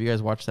Report. Have you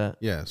guys watched that?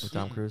 Yes. With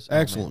Tom Cruise.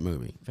 Excellent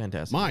movie.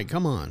 Fantastic. Mike,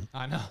 come on.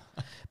 I know.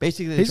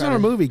 Basically, he's not a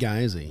movie guy,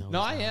 is he?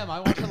 No, I am. I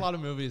watch a lot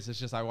of movies. It's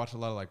just I watch a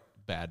lot of like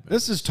bad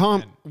movies. This is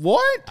Tom.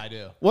 What? I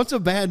do. What's a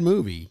bad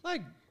movie?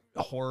 Like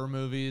horror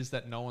movies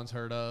that no one's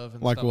heard of.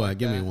 And like stuff what? Like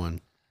Give that. me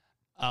one.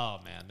 Oh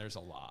man, there's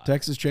a lot.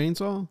 Texas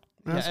Chainsaw?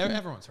 Yeah,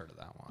 everyone's heard of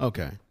that one.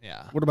 Okay.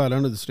 Yeah. What about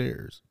Under the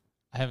Stairs?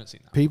 I haven't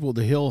seen that. People,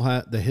 the Hills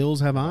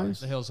Have Eyes?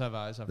 The Hills Have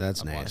Eyes.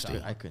 That's nasty.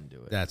 I couldn't do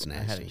it. That's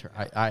nasty.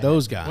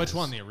 Those guys. Which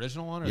one? The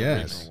original one or the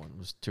yes. original one?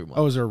 Was too much.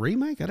 Oh, is there a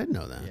remake? I didn't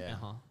know that. Yeah.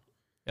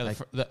 Yeah,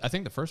 I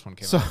think the first one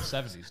came out in the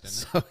 70s,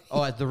 didn't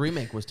it? The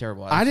remake was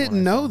terrible. I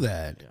didn't know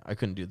that. Yeah, I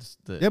couldn't do this.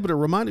 Yeah, but it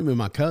reminded me of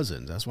my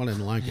cousins. That's why I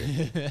didn't like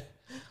it.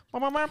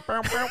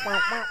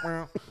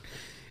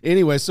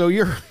 Anyway, so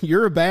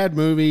you're a bad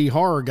movie,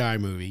 horror guy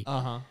movie.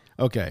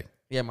 Okay.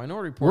 Yeah,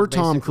 Minority Report. We're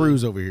Tom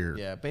Cruise over here.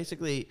 Yeah,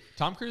 basically.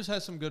 Tom Cruise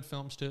has some good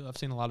films too. I've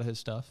seen a lot of his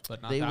stuff,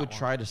 but not they that would one.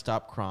 try to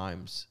stop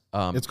crimes.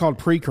 It's called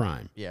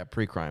pre-crime. Yeah,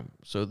 pre-crime.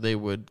 So they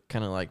would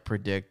kind of like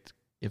predict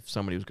if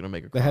somebody was going to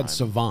make a crime. They had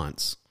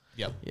savants.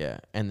 Yep. Yeah,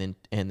 and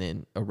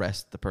then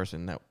arrest the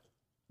person that.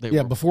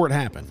 Before it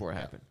happened.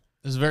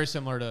 This is very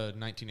similar to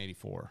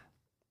 1984.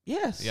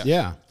 Yes.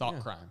 Yeah.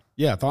 Thought crime.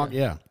 Yeah. Thought.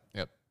 Yeah.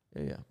 Yep.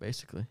 Yeah.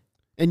 Basically.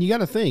 And you got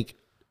to think: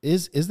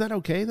 is that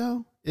okay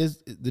though?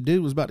 Is the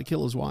dude was about to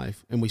kill his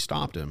wife and we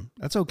stopped him?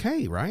 That's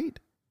okay, right?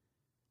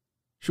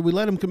 Should we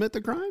let him commit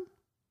the crime?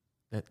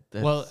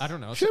 Well, I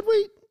don't know. Should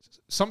we?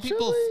 Some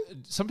people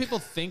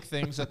think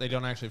things that they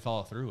don't actually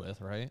follow through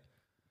with, right?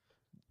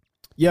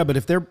 Yeah, but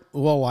if they're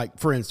like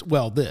for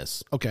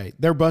instance,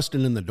 they're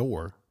busting in the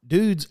door.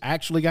 Dude's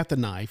actually got the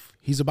knife.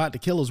 He's about to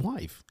kill his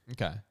wife.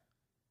 Okay.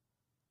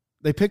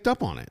 They picked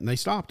up on it and they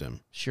stopped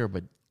him. Sure,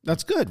 but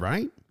that's good,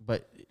 right?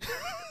 But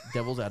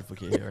devil's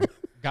advocate here.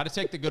 Got to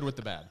take the good with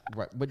the bad.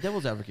 Right, but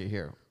devil's advocate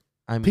here.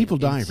 I mean, people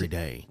die every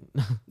day.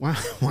 Why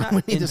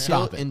we need to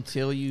stop it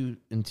until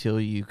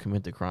you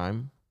commit the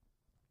crime,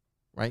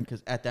 right?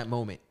 Because at that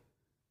moment,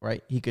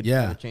 right, he could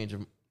change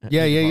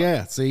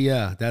Yeah. See,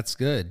 yeah, that's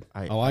good.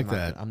 I like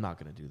that. I'm not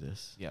going to do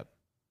this. Yep.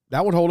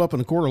 That would hold up in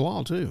a court of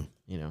law, too.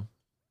 You know?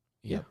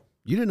 Yep.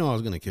 You didn't know I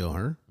was going to kill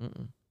her.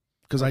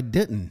 Because I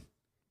didn't.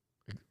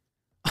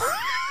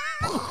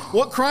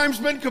 What crime's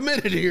been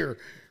committed here?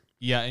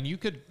 Yeah, and you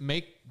could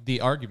make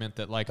the argument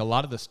that like a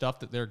lot of the stuff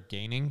that they're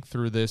gaining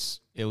through this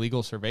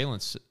illegal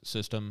surveillance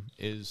system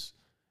is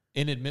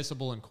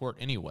inadmissible in court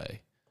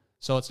anyway.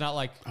 So it's not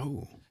like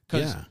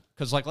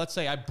because like let's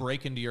say I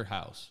break into your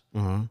house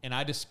and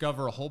I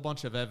discover a whole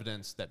bunch of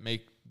evidence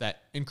that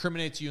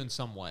incriminates you in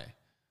some way.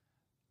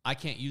 I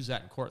can't use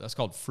that in court. That's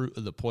called fruit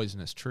of the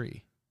poisonous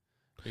tree,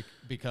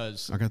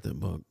 because I got that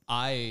book.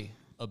 I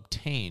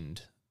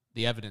obtained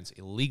the evidence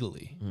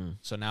illegally,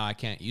 so now I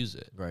can't use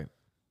it. Right.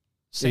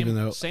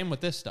 Same with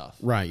this stuff.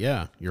 Right,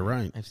 yeah, you're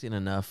right. I've seen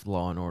enough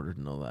Law and Order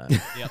to know that.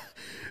 Yep.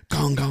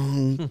 Gong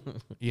gong.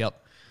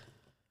 Yep.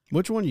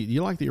 Which one?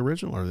 You like the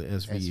original or the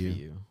SVU?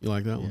 SVU. You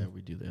like that Yeah, one?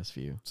 we do the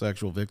SVU.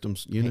 Sexual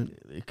Victims Unit?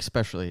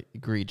 Especially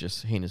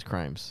egregious, heinous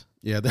crimes.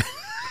 Yeah.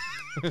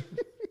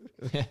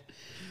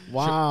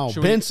 Wow.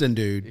 Should we- Benson,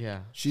 dude. Yeah.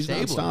 She's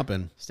Stabler. not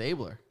stopping.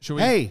 Stabler.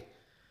 Hey,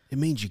 it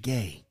means you're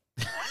gay.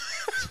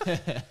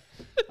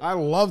 I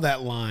love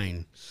that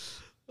line.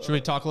 Should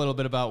we talk a little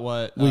bit about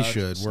what We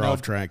should. We're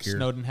off track here.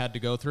 Snowden had to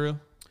go through?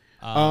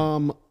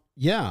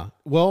 Yeah.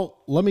 Well,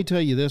 let me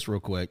tell you this real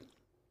quick.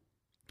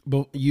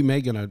 But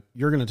you're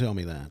gonna tell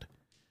me that.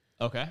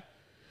 Okay.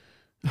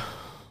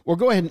 Well,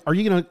 go ahead. Are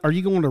you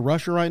going to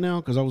Russia right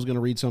now? Because I was gonna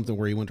read something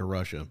where he went to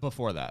Russia.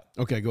 Before that.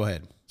 Okay, go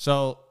ahead.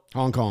 So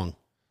Hong Kong.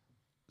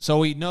 So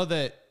we know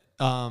that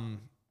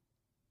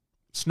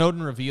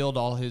Snowden revealed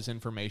all his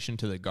information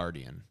to The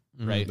Guardian,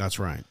 right? That's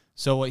right.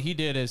 So what he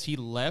did is he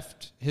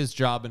left his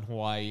job in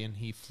Hawaii and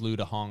he flew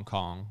to Hong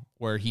Kong,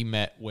 where he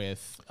met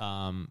with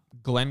Glenn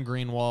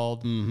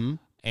Greenwald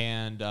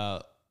and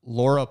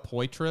Laura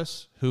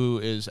Poitras, who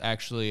is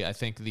actually, I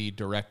think, the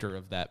director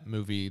of that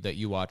movie that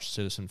you watched,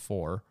 Citizen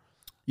 4.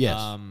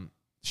 Yes.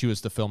 She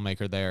was the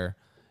filmmaker there.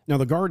 Now,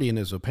 The Guardian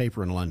is a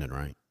paper in London,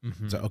 right?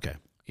 So, okay.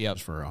 Yep.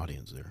 Just for our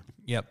audience there.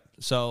 Yep.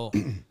 So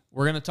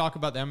we're going to talk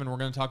about them, and we're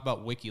going to talk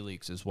about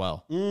WikiLeaks as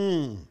well.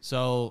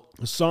 So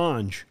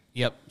Assange.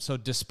 Yep. So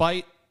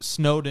despite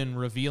Snowden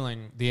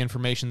revealing the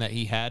information that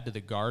he had to The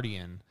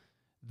Guardian,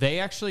 they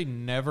actually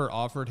never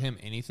offered him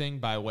anything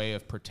by way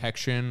of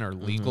protection or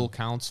legal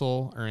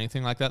counsel or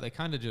anything like that. They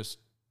kind of just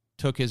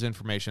took his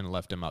information and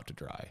left him out to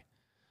dry.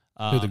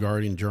 Who, The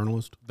Guardian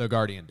journalist? The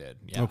Guardian did.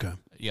 Yeah. Okay.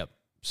 Yep.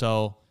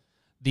 So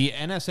the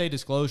NSA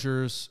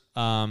disclosures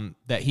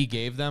that he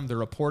gave them, the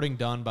reporting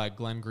done by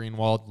Glenn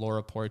Greenwald,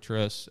 Laura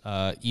Poitras,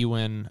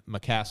 Ewan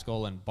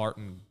McCaskill, and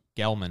Barton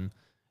Gelman,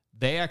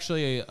 they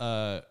actually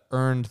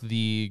earned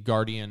the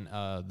Guardian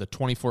the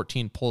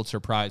 2014 Pulitzer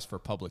Prize for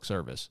public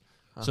service.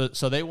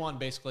 So they won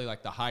basically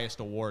like the highest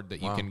award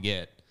that you can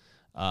get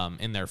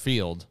in their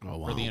field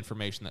for the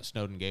information that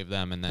Snowden gave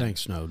them. And then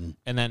Thanks, Snowden.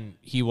 And then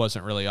he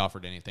wasn't really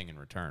offered anything in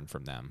return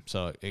from them.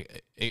 So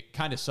it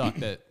kind of sucked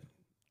that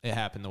it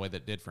happened the way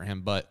that it did for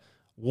him. But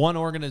one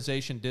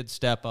organization did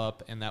step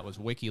up, and that was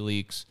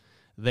WikiLeaks.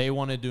 They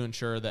wanted to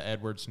ensure that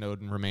Edward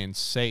Snowden remained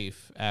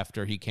safe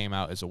after he came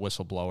out as a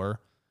whistleblower.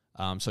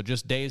 So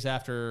just days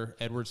after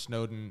Edward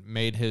Snowden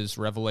made his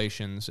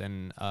revelations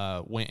and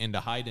went into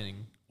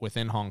hiding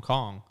within Hong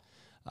Kong,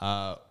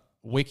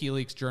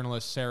 WikiLeaks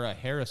journalist Sarah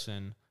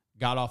Harrison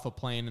got off a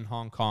plane in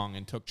Hong Kong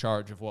and took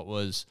charge of what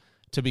was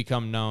to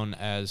become known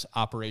as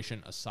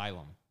Operation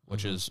Asylum,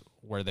 which is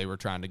where they were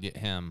trying to get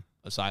him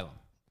asylum.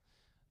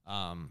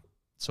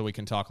 So we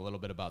can talk a little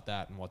bit about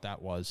that and what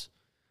that was.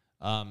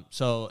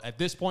 So at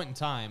this point in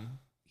time,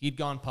 he'd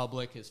gone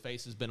public. His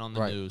face has been on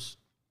the news.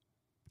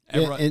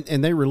 Yeah,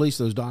 and they released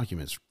those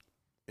documents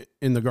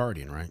in The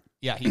Guardian, right?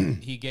 Yeah,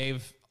 he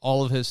gave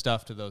all of his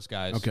stuff to those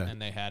guys, Okay.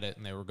 and they had it,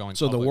 and they were going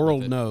So the public world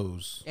with it.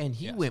 knows. And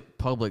he went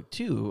public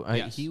too.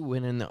 Yes. He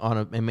went in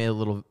and made a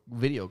little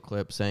video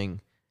clip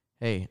saying,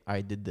 "Hey,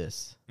 I did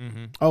this."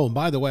 Oh, and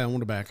by the way, I want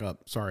to back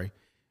up. Sorry.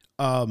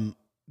 The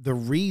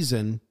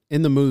reason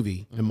in the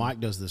movie, and Mike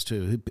does this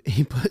too,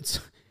 he puts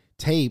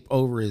tape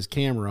over his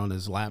camera on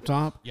his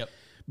laptop. Yep.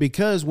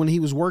 Because when he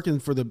was working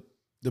for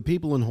the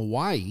people in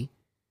Hawaii,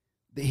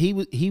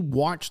 he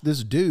watched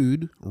this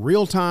dude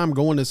real time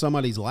going to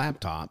somebody's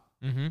laptop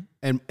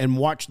and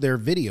watched their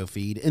video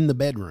feed in the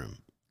bedroom.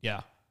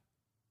 Yeah.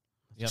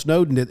 Yep.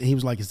 Snowden did. He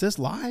was like, "Is this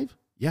live?"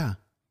 Yeah.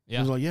 Yeah.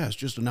 He was like, "Yeah, it's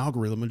just an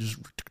algorithm and just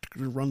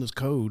run this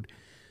code."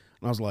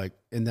 And I was like,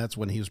 and that's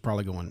when he was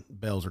probably going,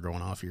 bells are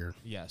going off here.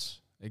 Yes,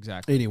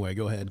 exactly. Anyway,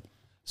 go ahead.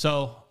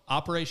 So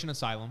Operation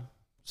Asylum.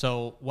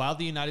 So while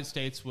the United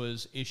States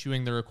was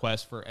issuing the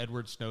request for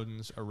Edward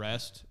Snowden's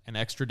arrest and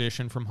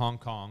extradition from Hong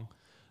Kong,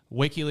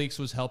 WikiLeaks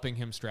was helping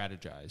him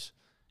strategize.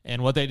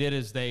 And what they did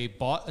is they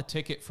bought a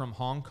ticket from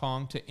Hong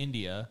Kong to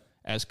India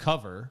as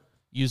cover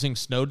using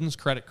Snowden's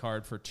credit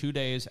card for 2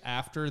 days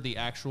after the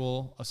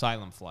actual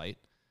asylum flight.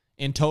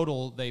 In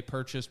total, they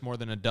purchased more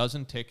than a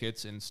dozen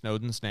tickets in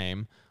Snowden's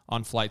name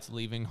on flights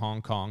leaving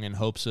Hong Kong in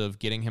hopes of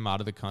getting him out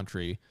of the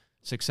country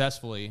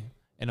successfully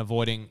and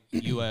avoiding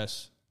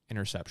U.S.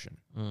 interception.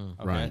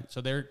 Okay? Right.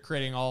 So they're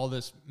creating all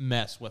this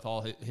mess with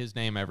all his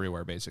name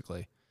everywhere,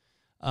 basically.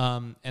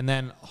 And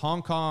then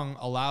Hong Kong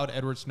allowed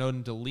Edward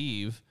Snowden to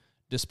leave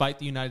despite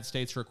the United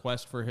States'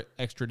 request for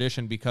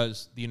extradition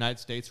because the United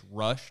States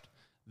rushed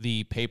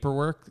the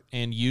paperwork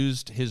and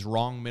used his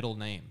wrong middle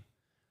name.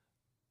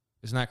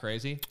 Isn't that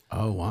crazy?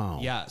 Oh, wow.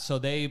 Yeah, so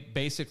they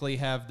basically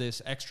have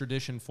this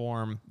extradition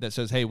form that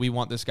says, hey, we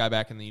want this guy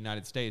back in the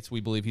United States.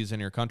 We believe he's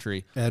in your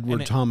country.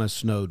 Edward Thomas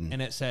Snowden.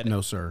 And it said,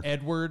 no, sir.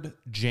 Edward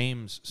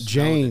James Snowden.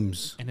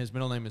 James. And his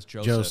middle name is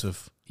Joseph.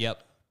 Joseph.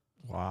 Yep.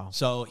 Wow.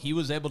 So he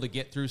was able to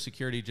get through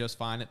security just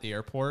fine at the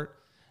airport,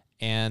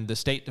 and the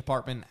State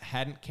Department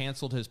hadn't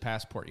canceled his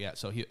passport yet.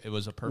 So it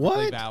was a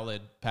perfectly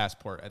valid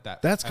passport at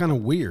that. That's kind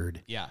of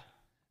weird. Yeah.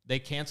 They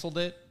canceled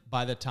it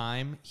by the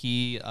time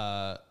he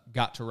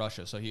got to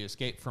Russia. So he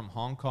escaped from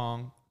Hong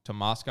Kong to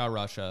Moscow,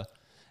 Russia,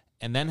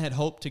 and then had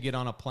hoped to get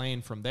on a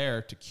plane from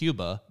there to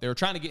Cuba. They were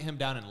trying to get him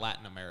down in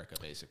Latin America,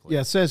 basically.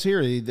 Yeah, it says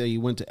here that he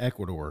went to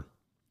Ecuador.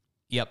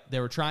 Yep, they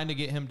were trying to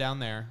get him down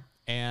there,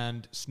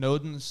 and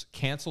Snowden's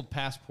canceled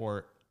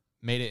passport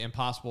made it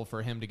impossible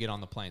for him to get on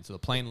the plane. So the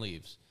plane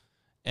leaves.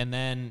 And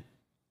then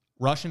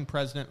Russian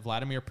President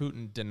Vladimir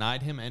Putin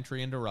denied him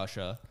entry into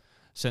Russia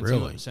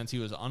since he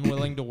was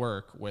unwilling to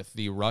work with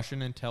the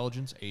Russian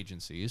intelligence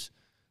agencies.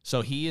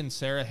 So he and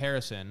Sarah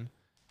Harrison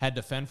had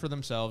to fend for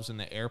themselves in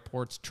the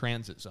airport's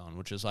transit zone,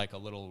 which is like a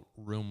little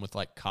room with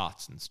like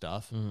cots and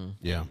stuff. Mm-hmm.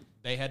 Yeah.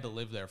 They had to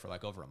live there for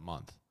like over a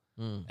month.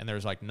 And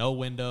there's like no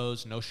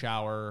windows, no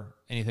shower,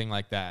 anything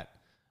like that.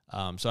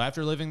 So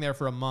after living there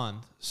for a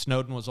month,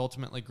 Snowden was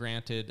ultimately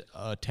granted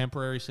a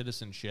temporary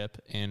citizenship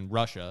in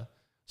Russia,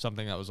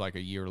 something that was like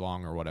a year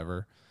long or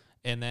whatever.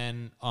 And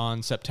then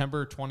on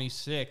September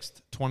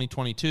 26th,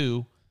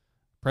 2022,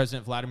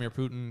 President Vladimir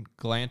Putin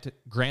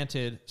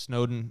granted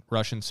Snowden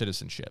Russian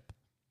citizenship.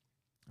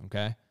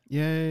 Okay?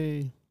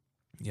 Yay.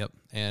 Yep.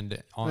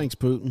 And Thanks,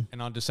 Putin. And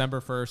on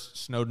December 1st,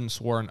 Snowden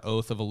swore an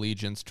oath of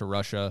allegiance to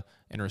Russia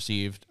and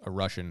received a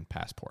Russian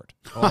passport.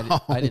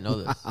 Oh, I didn't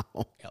know this.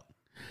 Yep.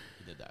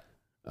 He did that.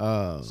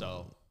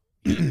 So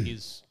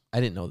he's... I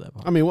didn't know that.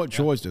 I mean, what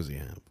choice does he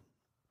have?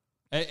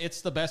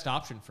 It's the best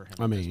option for him.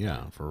 I mean,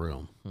 yeah, for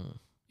real.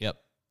 Yep.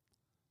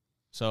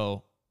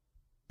 So,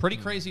 pretty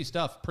crazy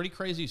stuff. Pretty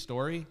crazy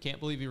story. Can't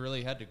believe he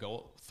really had to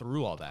go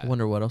through all that. I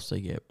wonder what else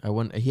they get.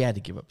 He had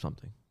to give up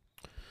something.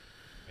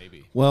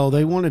 Maybe. Well,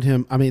 they wanted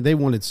him. I mean, they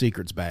wanted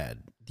secrets bad.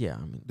 Yeah,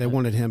 I mean, They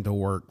wanted him to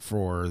work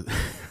for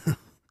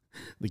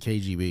the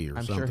KGB or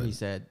I'm something. sure he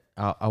said,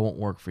 I won't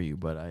work for you,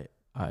 but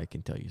I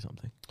can tell you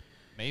something.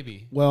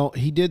 Maybe. Well,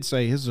 he did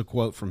say, this is a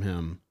quote from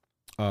him.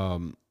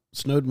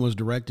 Snowden was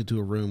directed to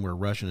a room where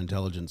Russian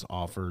intelligence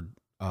offered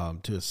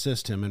to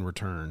assist him in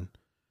return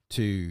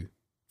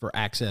for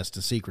access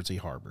to secrets he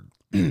harbored.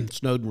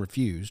 Snowden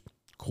refused.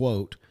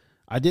 Quote,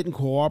 I didn't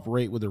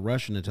cooperate with the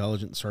Russian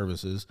intelligence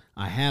services.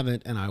 I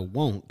haven't, and I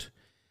won't.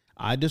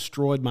 I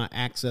destroyed my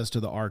access to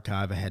the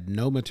archive. I had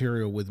no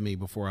material with me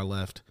before I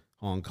left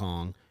Hong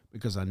Kong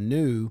because I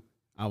knew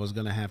I was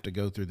going to have to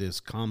go through this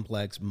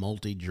complex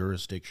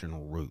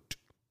multi-jurisdictional route.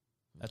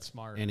 That's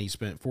smart. And he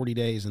spent 40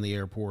 days in the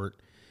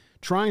airport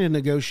trying to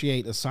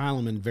negotiate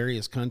asylum in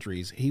various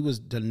countries. He was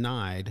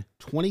denied.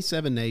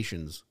 27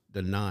 nations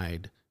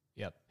denied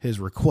his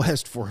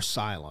request for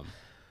asylum.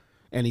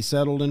 And he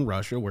settled in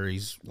Russia, where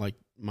he's, like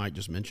Mike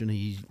just mentioned,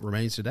 he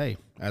remains today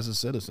as a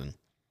citizen.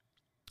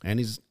 And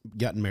he's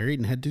gotten married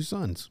and had 2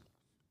 sons.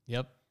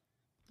 Yep.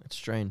 That's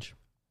strange.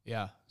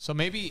 Yeah. So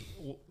maybe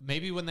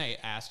when they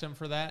asked him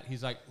for that,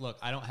 he's like, look,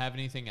 I don't have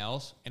anything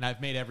else, and I've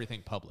made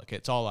everything public.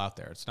 It's all out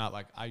there. It's not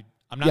like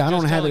I'm not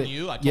just telling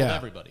you. I told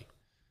everybody.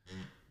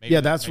 Maybe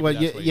that's what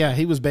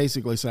he was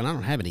basically saying. I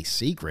don't have any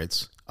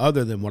secrets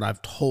other than what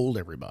I've told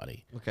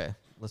everybody. Okay,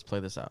 let's play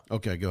this out.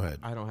 Okay, go ahead.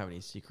 I don't have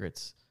any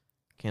secrets.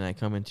 Can I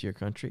come into your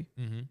country?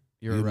 Mm-hmm.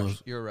 You're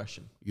a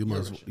Russian. You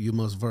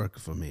must work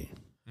for me.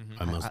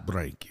 Mm-hmm. I must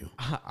break you.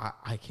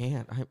 I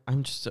can't.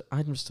 I'm just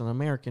an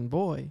American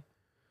boy.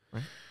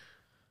 Right?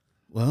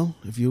 Well,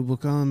 if you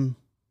become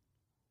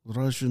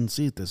Russian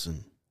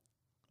citizen,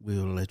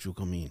 we'll let you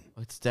come in.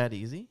 It's that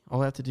easy?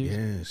 All I have to do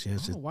is...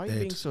 Yes. Why are you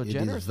being so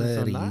generous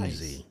and so nice?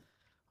 Easy.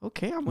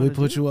 Okay, we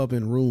put you up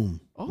in room.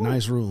 Oh.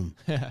 Nice room.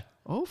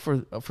 Oh,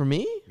 for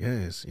me?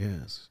 Yes.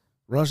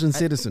 Russian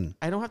citizen.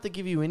 I don't have to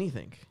give you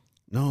anything.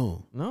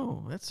 No,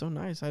 that's so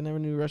nice. I never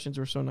knew Russians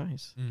were so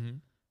nice. Mm-hmm.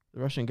 The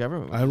Russian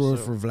government. I wrote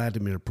for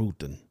Vladimir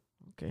Putin.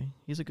 Okay,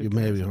 he's a good. You guy.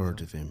 maybe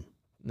heard of him.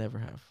 Never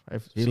have.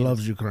 He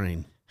loves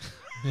Ukraine.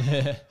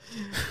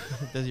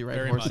 Does he ride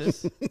Very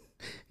horses?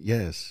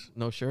 Yes.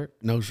 No shirt.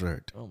 No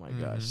shirt. Oh my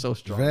gosh, so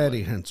strong.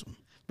 Very handsome.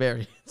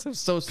 Very handsome.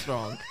 So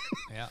strong.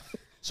 Yeah.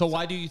 So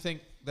why do you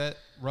think that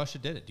Russia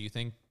did it? Do you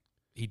think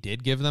he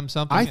did give them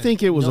something? I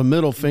think it was a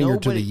middle finger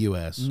to the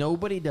U.S.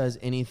 Nobody does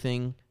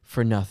anything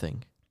for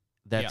nothing.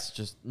 That's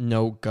just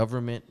no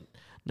government,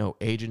 no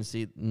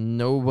agency.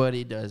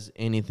 Nobody does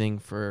anything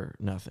for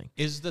nothing.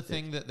 Is the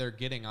thing that they're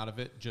getting out of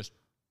it just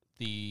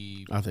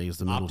the I think it's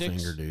the middle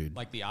optics? finger, dude.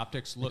 Like the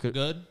optics look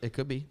good? It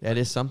could be. That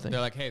is something. They're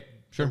like, hey,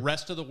 the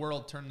rest of the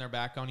world turned their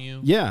back on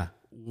you. Yeah.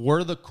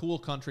 we're the cool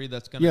country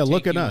that's going to take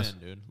look at you us. in,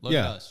 dude. Look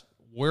at us.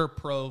 We're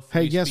pro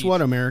free Hey, guess speech.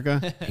 what,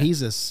 America?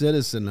 He's a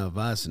citizen of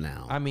us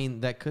now. I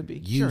mean, that could be.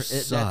 You sure,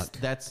 suck.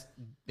 That's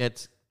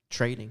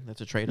trading.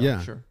 That's a trade-off.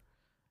 Yeah. Sure.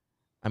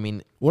 I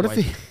mean, What if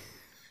he?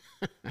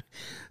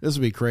 This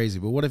would be crazy,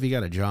 but what if he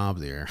got a job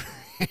there?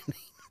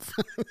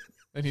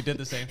 And he did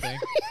the same thing.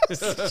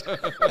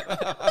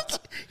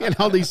 And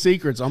all these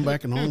secrets. I'm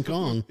back in Hong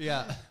Kong.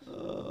 Yeah.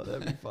 Oh,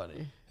 that'd be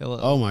funny.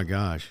 Oh my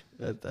gosh.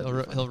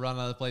 He'll run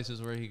out of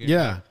places where he can.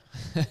 Yeah.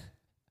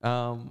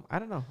 I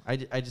don't know.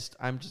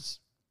 I'm just,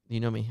 you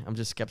know me. I'm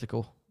just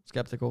skeptical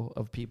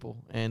of people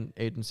and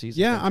agencies.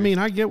 and Yeah, I countries. mean,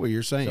 I get what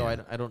you're saying. So I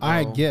don't know.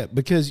 I get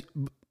because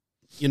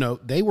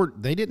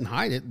they didn't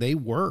hide it. They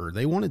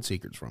wanted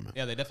secrets from it.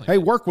 Yeah, they definitely. Hey,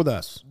 did. work with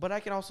us. But I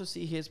can also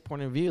see his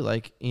point of view.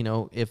 Like,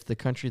 if the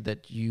country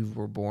that you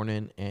were born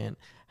in and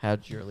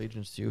had your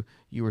allegiance to,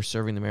 you were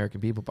serving the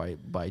American people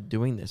by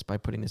doing this, by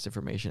putting this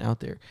information out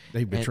there.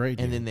 They betrayed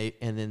you.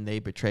 And then they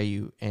betray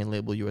you and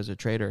label you as a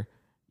traitor.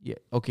 Yeah.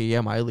 Okay.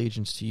 Yeah. My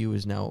allegiance to you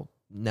is now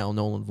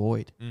null and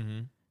void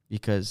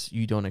because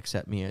you don't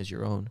accept me as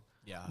your own.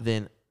 Yeah.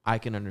 Then I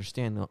can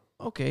understand.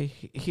 Okay.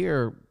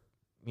 Here,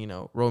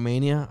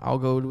 Romania, I'll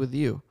go with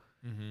you.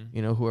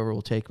 Whoever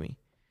will take me.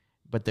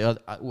 But the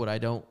other, what I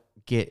don't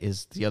get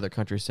is the other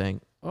country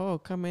saying, "Oh,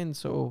 come in."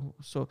 So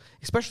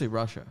especially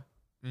Russia.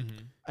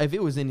 If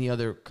it was any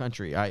other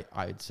country,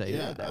 I'd say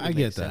that would I make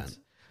get sense.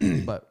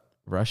 But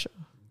Russia.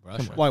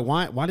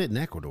 Why didn't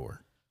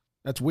Ecuador?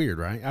 That's weird,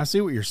 right? I see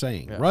what you're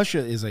saying. Yeah. Russia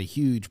is a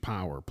huge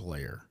power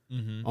player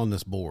on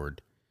this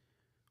board.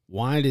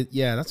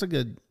 That's a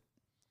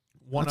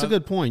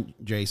good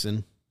point,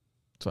 Jason.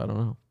 So I don't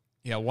know.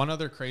 Yeah, one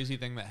other crazy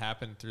thing that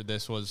happened through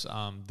this was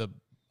the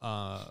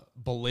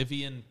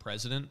Bolivian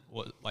president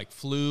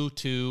flew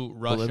to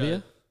Russia.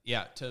 Bolivia?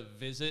 Yeah, to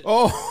visit.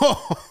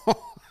 Oh,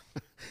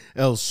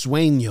 El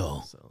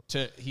Sueño.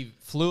 He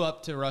flew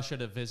up to Russia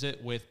to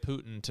visit with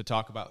Putin to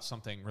talk about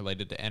something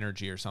related to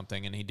energy or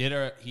something, and he did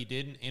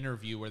an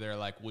interview where they're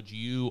like, "Would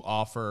you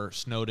offer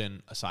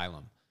Snowden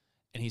asylum?"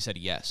 And he said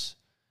yes.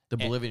 The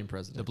Bolivian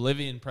president. The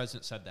Bolivian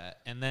president said that,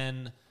 and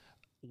then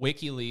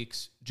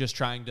WikiLeaks, just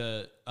trying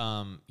to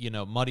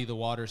muddy the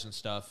waters and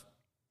stuff,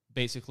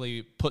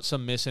 basically put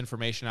some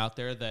misinformation out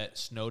there that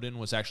Snowden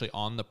was actually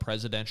on the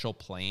presidential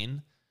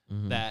plane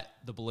that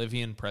the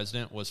Bolivian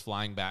president was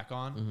flying back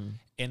on,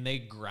 and they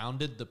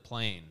grounded the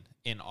plane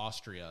in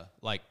Austria,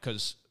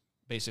 because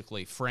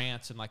basically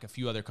France and a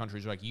few other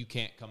countries were like, you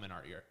can't come in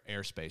our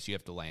airspace, you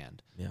have to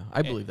land. Yeah,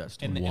 I believe that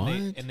story.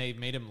 And they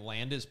made him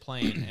land his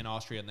plane in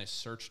Austria, and they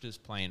searched his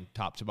plane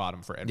top to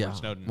bottom for Edward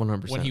Snowden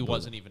 100% when he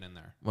wasn't even in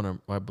there.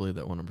 I believe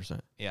that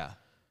 100%. Yeah.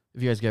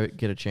 If you guys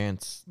get a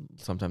chance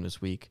sometime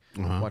this week,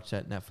 watch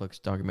that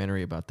Netflix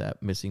documentary about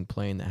that missing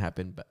plane that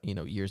happened,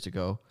 years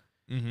ago.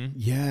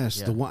 Yes,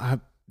 Yeah. the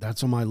one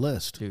that's on my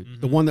list. Dude.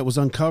 The one that was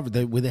uncovered,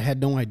 they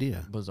had no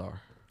idea.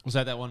 Bizarre. Was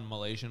that one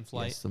Malaysian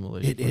flight? Yes, the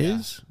Malaysian It flight.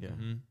 is, Yeah.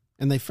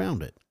 and they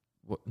found it.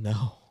 What?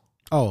 No.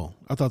 Oh,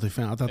 I thought that's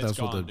what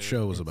gone, the dude.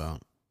 show was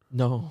about.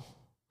 No.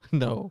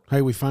 No.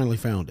 Hey, we finally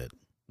found it.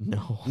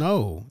 No.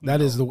 No,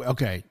 that is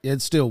okay.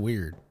 It's still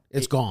weird.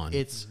 It's gone.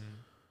 It's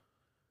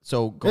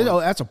so.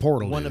 That's a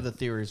portal. One dude. of the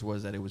theories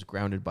was that it was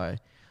grounded by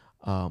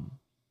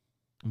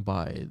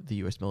the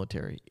U.S.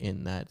 military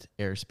in that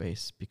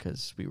airspace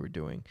because we were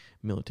doing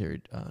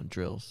military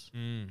drills.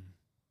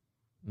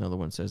 Another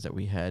one says that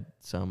we had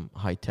some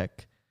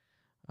high-tech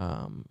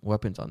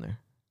weapons on there.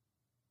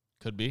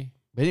 Could be.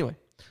 But anyway,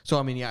 so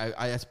I mean, yeah,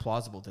 that's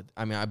plausible.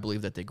 I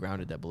believe that they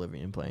grounded that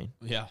Bolivian plane.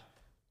 Yeah.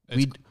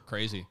 It's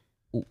crazy.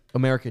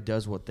 America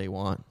does what they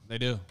want. They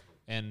do.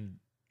 And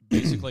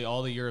basically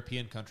all the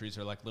European countries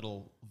are like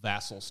little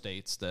vassal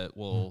states that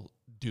will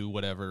do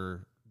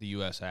whatever the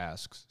U.S.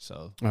 asks.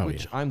 So,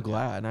 Which I'm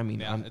glad. I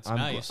mean, Yeah, I'm it's I'm,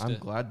 nice I'm to-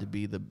 glad to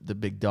be the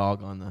big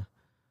dog on the,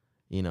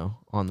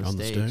 on the On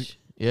the stage. stick?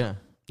 Yeah.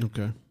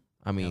 Okay.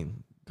 I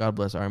mean, God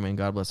bless Iron Man.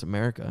 God bless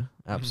America.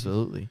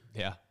 Absolutely.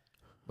 yeah.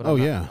 But Oh, I'm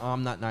not, yeah.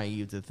 I'm not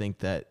naive to think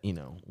that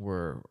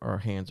our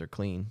hands are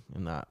clean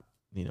and not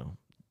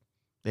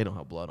they don't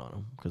have blood on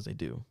them because they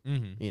do.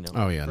 Mm-hmm.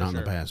 Oh yeah, For not in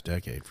sure. the past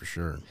decade for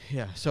sure.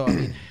 Yeah. So I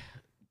mean,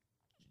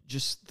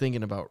 just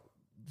thinking about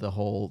the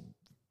whole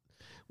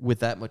with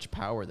that much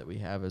power that we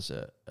have as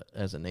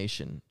a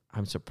nation,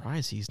 I'm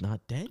surprised he's not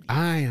dead yet.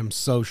 I am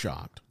so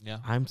shocked. Yeah.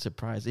 I'm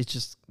surprised. It's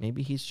just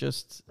maybe he's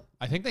just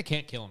I think they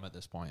can't kill him at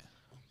this point.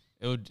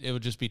 It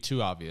would just be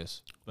too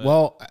obvious. But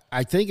Well,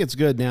 I think it's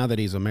good now that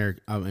he's a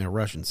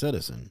Russian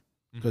citizen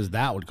because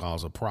that would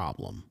cause a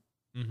problem.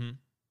 Mm-hmm.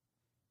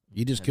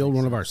 You just That killed makes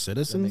one of our sense.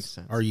 That makes citizens?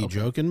 sense. Are you Okay.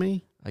 joking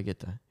me? I get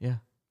that. Yeah.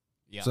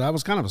 Yeah. So that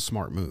was kind of a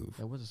smart move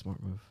That was a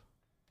smart move.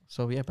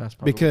 So yeah, that's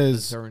probably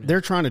because deterrent.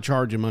 they're trying to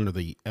charge him under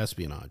the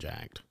Espionage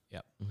Act.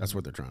 Yep. That's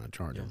what they're trying to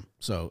charge Yeah. him.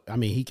 So, I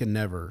mean, he can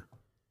never,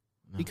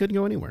 No. he couldn't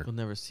go anywhere. We'll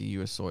never see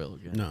U.S. soil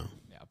again. No.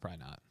 Yeah, probably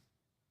not.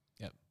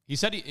 Yep. He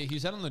said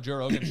on the Joe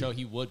Rogan show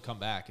he would come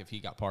back if he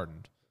got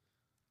pardoned.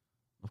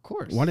 Of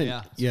course. Why didn't,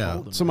 Yeah. yeah,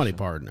 cold in somebody Russia.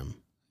 pardon him.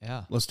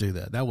 Yeah. Let's do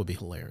that. That would be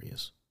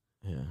hilarious.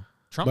 Yeah.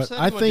 Trump But said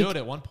I he would think- do it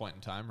at one point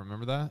in time.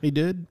 Remember that? He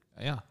did?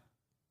 Yeah.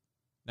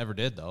 Never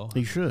did, though.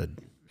 He should.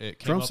 It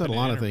came Trump up said in a an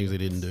lot of interview. things he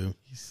didn't do.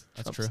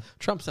 That's true.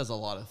 Trump says a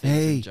lot of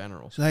things in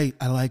general. Hey,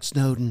 I like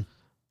Snowden.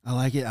 I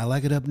like it. I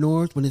like it up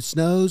north when it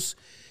snows,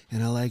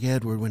 and I like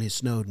Edward when it's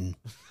Snowden.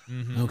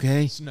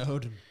 Okay?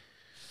 Snowden.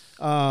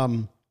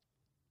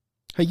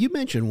 Hey, you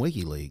mentioned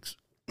WikiLeaks.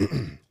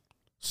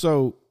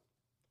 So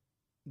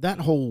that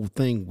whole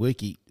thing,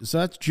 so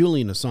that's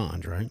Julian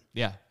Assange, right?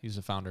 Yeah, he's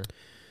the founder.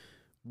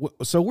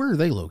 So where are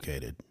they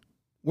located?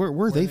 Where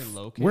are they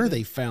located? Where are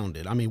they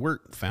founded? I mean,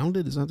 where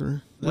founded? Is that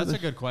the? That's a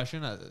good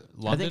question.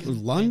 London? I think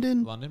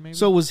London. London, maybe?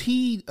 So was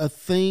he a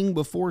thing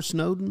before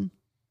Snowden?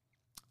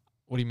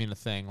 What do you mean a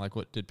thing? Like,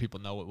 what did people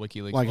know what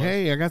WikiLeaks Like, was?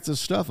 hey, I got this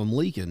stuff. I'm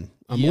leaking.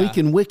 I'm Yeah.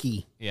 leaking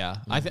Wiki. Yeah.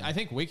 I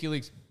think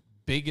WikiLeaks'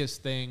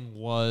 biggest thing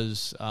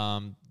was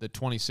the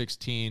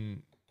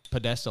 2016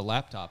 Podesta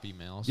laptop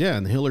emails. Yeah,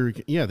 and the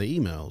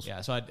emails.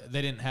 Yeah, so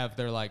they didn't have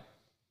their,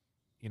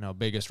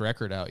 biggest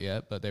record out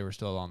yet, but they were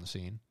still on the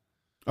scene.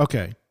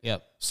 Okay.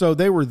 Yep. So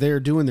they were there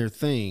doing their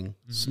thing.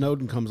 Mm-hmm.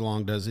 Snowden comes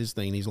along, does his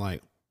thing. And he's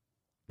like,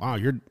 "Wow,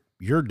 you're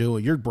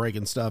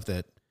breaking stuff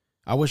that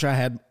I wish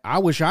I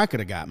could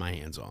have got my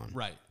hands on."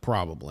 Right.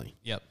 Probably.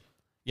 Yep.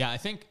 Yeah, I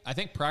think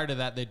prior to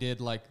that they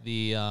did like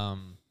the it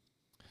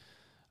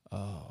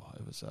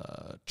was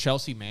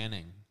Chelsea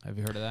Manning. Have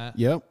you heard of that?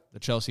 Yep. The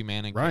Chelsea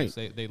Manning Right.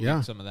 case. They Yeah.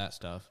 leaked some of that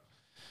stuff.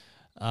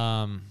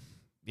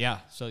 Yeah.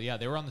 So yeah,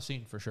 they were on the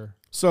scene for sure.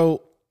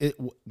 So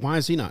why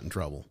is he not in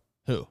trouble?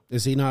 Who?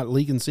 Is he not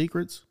leaking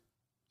secrets?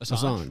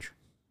 Assange.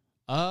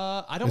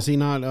 I don't. Is he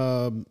not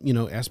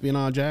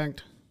Espionage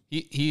Act?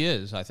 He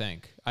is. I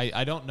think.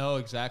 I don't know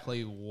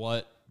exactly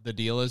what the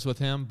deal is with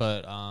him,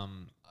 but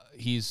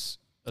he's.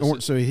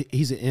 So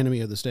he's an enemy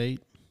of the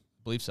state?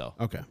 Believe so.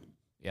 Okay.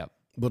 Yep.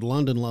 But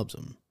London loves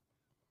him.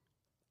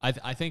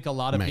 I think a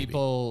lot of Maybe.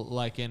 people,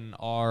 like in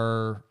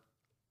our,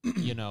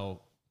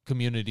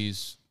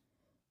 communities,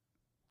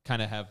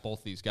 kind of have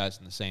both these guys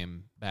in the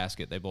same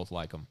basket. They both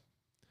like them.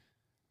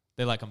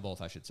 They like them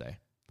both, I should say.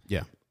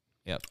 Yeah.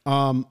 Yep.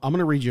 I'm going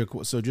to read you a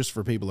quote. So just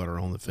for people that are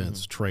on the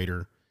fence,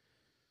 Traitor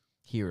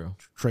hero,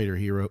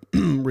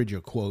 read you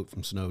a quote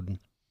from Snowden.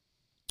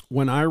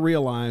 "When I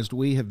realized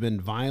we have been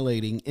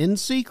violating in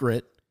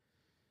secret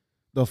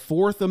the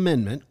Fourth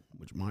Amendment,"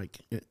 which Mike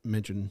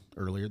mentioned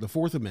earlier, the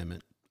Fourth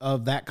Amendment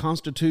of that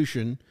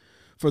Constitution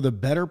for the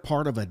better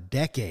part of a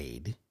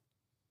decade,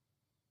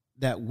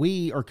 that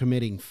we are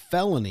committing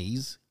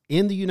felonies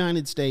in the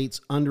United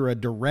States under a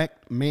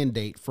direct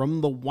mandate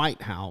from the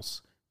White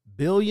House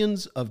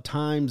billions of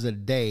times a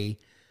day,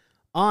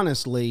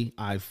 honestly,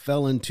 I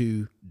fell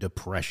into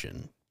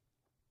depression.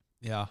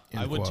 Yeah,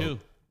 End I would quote. too.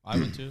 I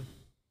would too.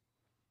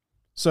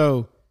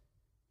 So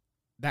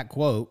that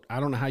quote, I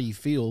don't know how you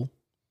feel,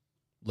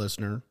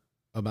 listener,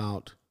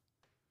 about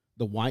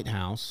the White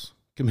House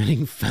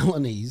committing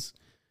felonies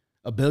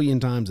a billion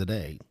times a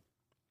day,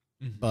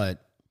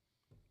 but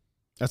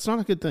that's not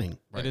a good thing.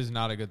 It is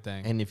not a good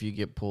thing. And if you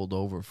get pulled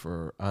over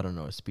for, I don't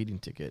know, a speeding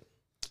ticket,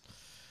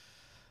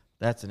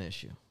 that's an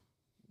issue.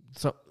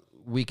 So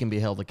we can be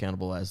held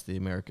accountable as the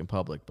American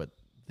public, but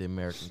the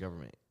American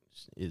government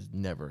is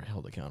never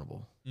held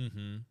accountable.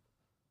 Mm-hmm.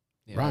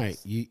 Yeah, Right.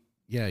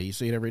 You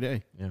see it every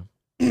day. Yeah.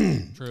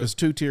 True. It's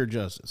two-tier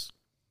justice.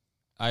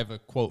 I have a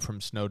quote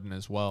from Snowden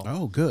as well.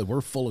 Oh, good.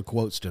 We're full of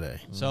quotes today.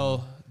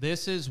 So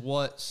this is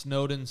what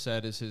Snowden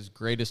said is his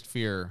greatest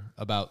fear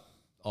about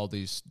all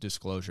these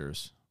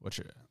disclosures, which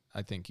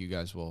I think you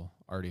guys will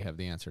already have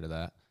the answer to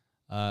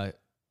that.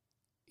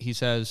 He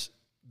says,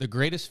 "The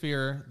greatest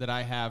fear that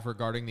I have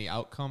regarding the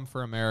outcome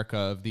for America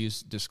of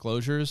these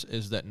disclosures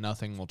is that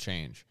nothing will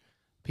change.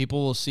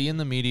 People will see in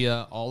the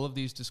media all of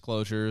these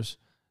disclosures.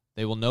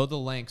 They will know the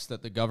lengths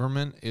that the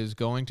government is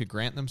going to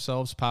grant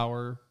themselves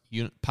powers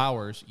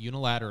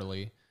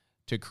unilaterally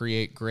to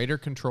create greater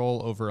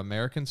control over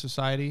American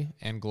society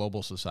and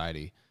global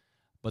society.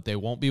 But they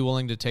won't be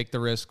willing to take the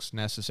risks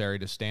necessary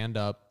to stand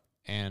up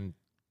and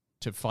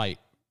to fight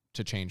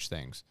to change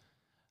things,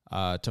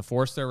 to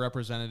force their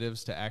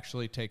representatives to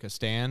actually take a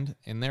stand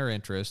in their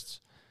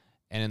interests.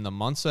 And in the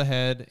months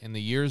ahead, in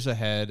the years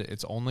ahead,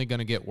 it's only going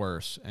to get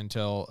worse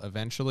until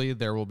eventually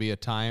there will be a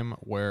time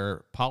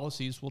where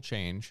policies will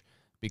change,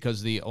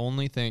 because the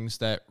only things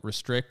that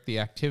restrict the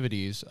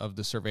activities of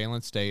the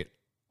surveillance state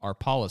are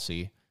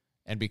policy.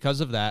 And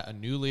because of that, a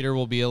new leader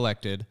will be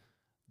elected.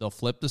 They'll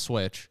flip the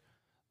switch.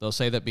 They'll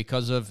say that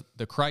because of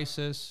the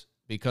crisis,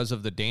 because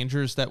of the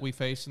dangers that we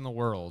face in the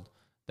world,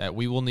 that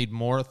we will need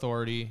more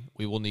authority,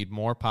 we will need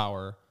more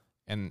power,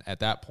 and at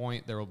that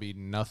point, there will be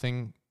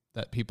nothing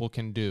that people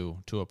can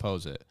do to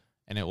oppose it,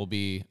 and it will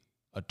be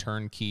a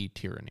turnkey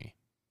tyranny."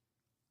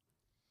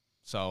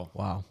 So,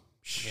 Wow.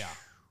 yeah.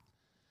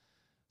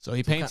 So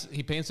he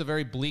paints a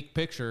very bleak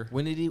picture.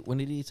 When did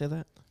he say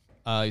that?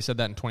 He said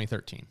that in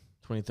 2013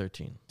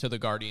 2013. to The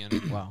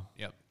Guardian. Wow.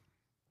 Yep.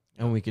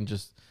 And we can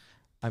just,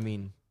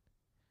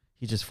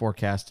 he just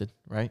forecasted,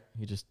 right?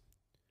 He just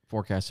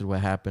forecasted what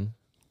happened.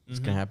 It's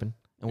going to happen.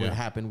 And what Yeah.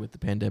 happened with the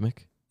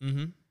pandemic.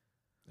 Mm-hmm.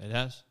 It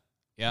has.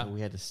 Yeah. We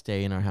had to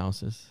stay in our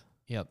houses.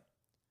 Yep.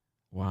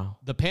 Wow.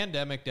 The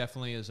pandemic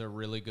definitely is a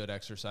really good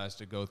exercise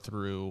to go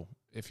through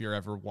if you're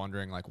ever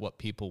wondering like what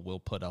people will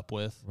put up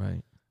with,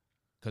 Right.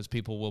 because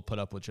people will put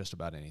up with just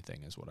about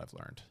anything is what I've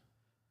learned.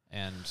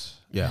 And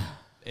Yeah.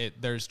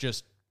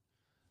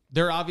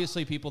 there are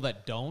obviously people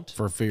that don't,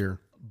 For fear.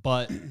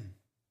 but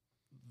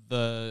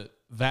the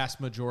vast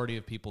majority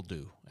of people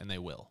do, and they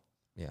will.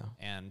 Yeah.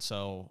 And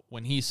so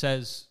when he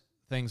says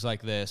things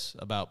like this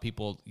about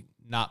people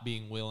not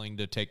being willing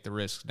to take the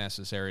risks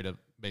necessary to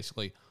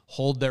basically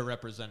hold their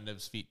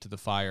representatives' feet to the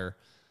fire,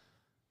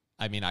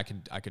 I mean, I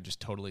could just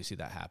totally see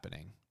that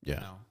happening. Yeah.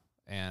 You know?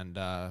 And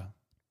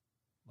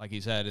like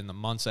he said, in the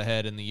months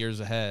ahead, in the years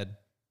ahead,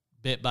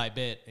 bit by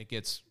bit, it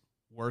gets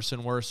worse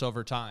and worse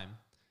over time.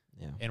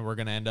 Yeah. And we're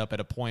going to end up at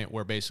a point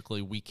where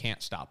basically we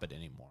can't stop it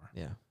anymore.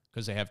 Yeah.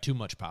 Because they have too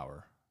much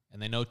power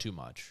and they know too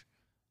much.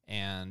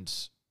 And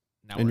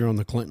now And you're on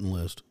the Clinton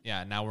list.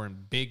 yeah, now we're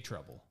in big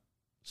trouble.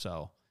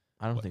 So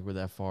I don't think we're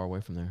that far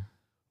away from there.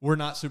 we're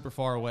not super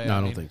far away. No, I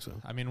mean, don't think so.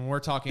 I mean, when we're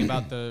talking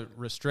about the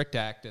Restrict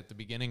Act at the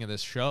beginning of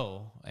this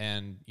show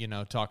and, you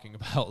know, talking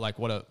about like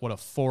what a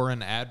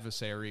foreign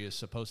adversary is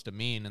supposed to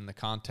mean in the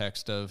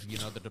context of, you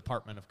know, the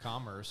Department of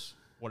Commerce,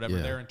 whatever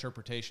Yeah. their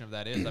interpretation of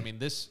that is. I mean,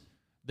 this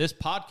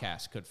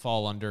podcast could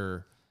fall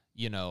under,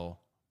 you know,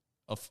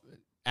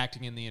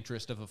 acting in the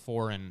interest of a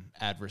foreign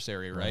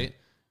adversary, right?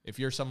 If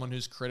you're someone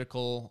who's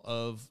critical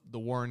of the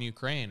war in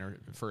Ukraine or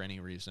for any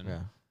reason,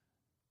 Yeah.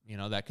 you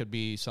know, that could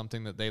be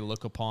something that they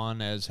look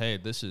upon as, hey,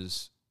 this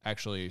is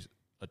actually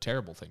a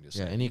terrible thing to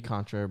say. Yeah. Any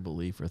contrary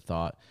belief or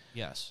thought,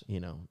 Yes. you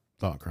know,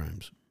 Thought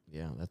crimes.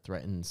 yeah, that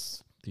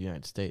threatens the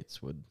United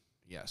States would,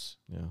 Yes.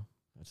 yeah,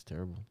 that's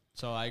terrible.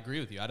 So I agree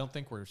with you. I don't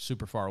think we're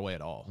super far away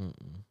at all.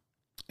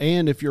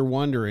 And if you're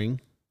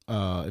wondering,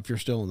 if you're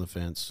still on the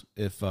fence,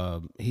 if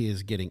he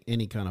is getting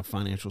any kind of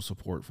financial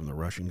support from the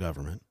Russian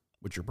government,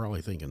 which you're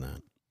probably thinking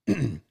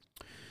that,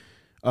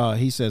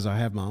 he says, I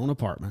have my own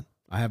apartment.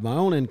 I have my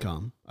own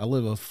income. I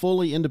live a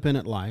fully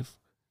independent life.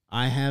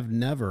 I have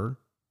never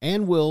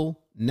and will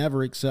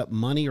never accept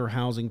money or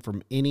housing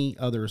from any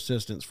other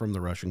assistance from the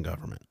Russian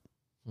government.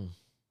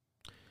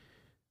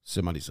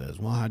 Somebody says,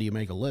 well, how do you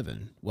make a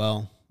living?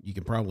 Well, you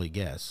can probably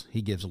guess.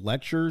 He gives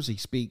lectures. He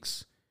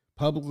speaks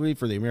publicly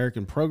for the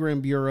American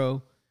Program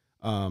Bureau.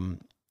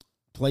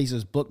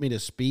 Places book me to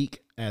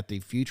speak at the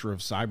future of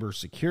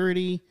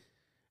cybersecurity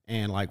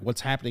and like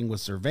what's happening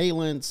with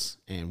surveillance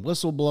and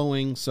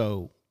whistleblowing.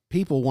 So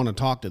people want to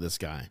talk to this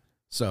guy.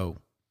 So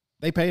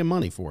they pay him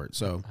money for it.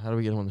 So How do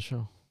we get him on the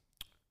show?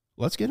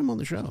 let's get him on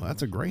the show.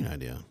 That's a great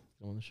idea.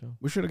 Get him on the show.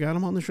 We should have got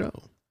him on the show.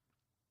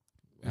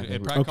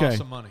 It probably Okay. costs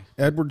some money.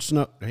 Edward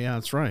Snow. Yeah,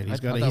 that's right. He's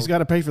I thought got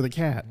to pay for the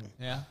cat.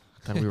 Yeah.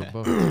 I thought we were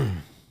both.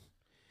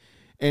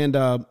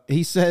 And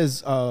he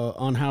says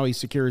on how he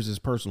secures his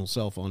personal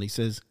cell phone, he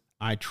says,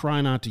 I try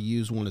not to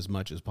use one as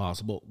much as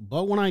possible,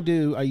 but when I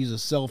do, I use a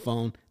cell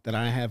phone that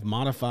I have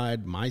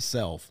modified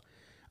myself.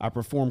 I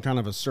perform kind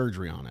of a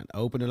surgery on it. I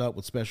open it up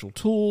with special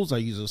tools. I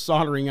use a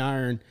soldering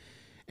iron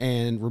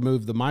and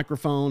remove the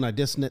microphone. I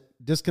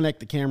disconnect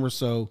the camera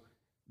so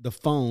the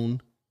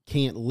phone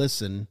can't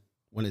listen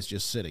when it's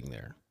just sitting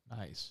there.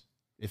 Nice.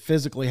 It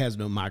physically has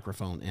no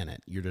microphone in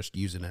it. You're just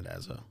using it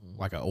as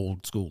like an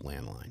old school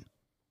landline.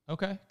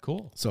 Okay,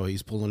 cool. So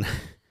he's pulling,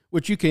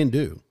 which you can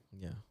do.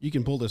 Yeah. You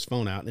can pull this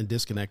phone out and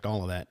disconnect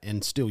all of that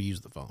and still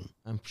use the phone.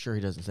 I'm sure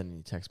he doesn't send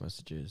any text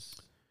messages.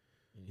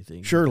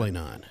 Anything. Surely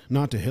not.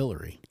 Not to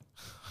Hillary.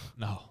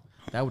 No.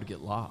 That would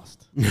get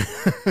lost.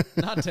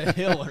 Not to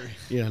Hillary.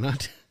 Yeah,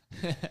 not.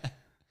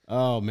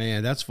 Oh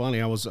man, that's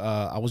funny. I was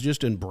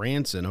just in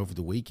Branson over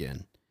the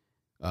weekend,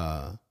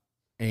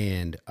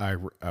 and I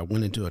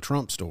went into a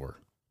Trump store.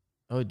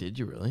 Oh, did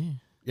you really?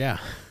 Yeah,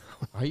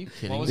 Are you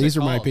kidding? was me? these it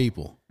are my called?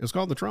 people. It's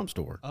called the Trump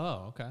store.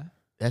 Oh, okay.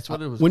 That's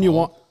what it was When you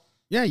called? walk,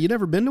 yeah, you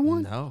never been to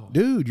one? No.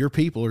 Dude, your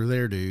people are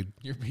there, dude.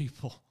 Your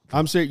people.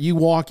 I'm serious. You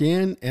walk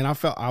in, and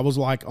I was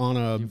like on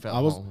a, You felt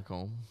I was,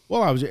 home.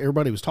 well,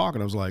 everybody was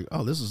talking. I was like,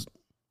 oh, this is,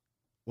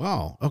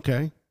 wow,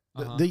 okay.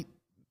 Uh-huh.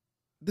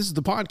 This is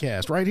the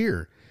podcast right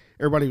here.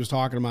 Everybody was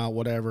talking about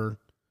whatever.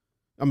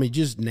 I mean,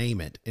 just name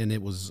it. And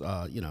it was, it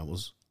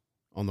was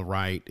on the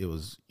right. It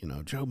was,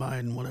 Joe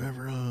Biden,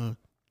 whatever.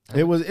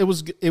 It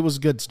was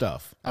good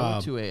stuff. I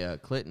went to a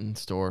Clinton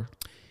store.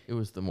 It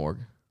was the morgue.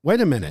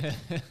 Wait a minute.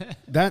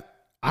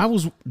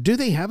 Do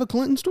they have a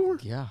Clinton store?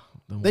 Yeah.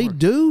 The morgue. They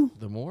do?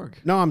 The morgue.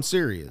 No, I'm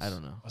serious. I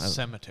don't know. A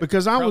cemetery.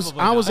 Because I was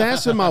Probably not.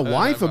 asking my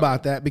wife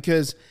about that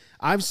because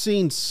I've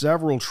seen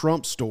several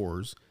Trump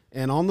stores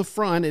and on the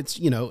front it's,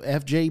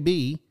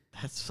 FJB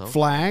That's so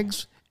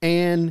flags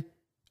and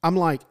I'm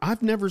like,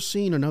 I've never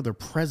seen another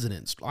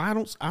president's. I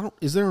don't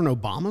is there an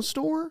Obama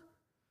store?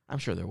 I'm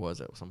sure there was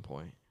at some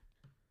point.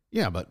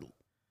 Yeah, but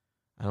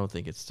I don't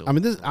think it's still.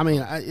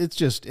 it's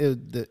just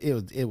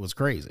it was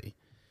crazy.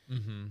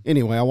 Mm-hmm.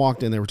 Anyway, I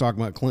walked in, they were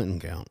talking about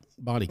Clinton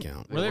body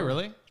count. Were they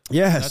really?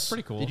 Yes. That's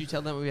pretty cool. Did you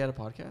tell them we had a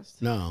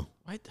podcast? No,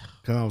 What?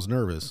 because I was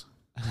nervous.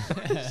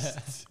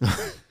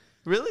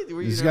 Really?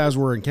 Were you These nervous? guys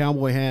were in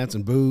cowboy hats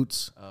and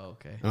boots. Oh,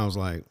 okay. And I was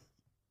like,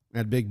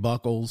 had big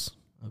buckles.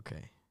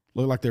 Okay.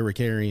 Looked like they were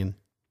carrying.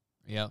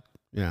 Yep.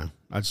 Yeah.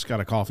 I just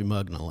got a coffee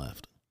mug and I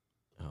left.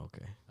 Oh,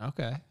 okay.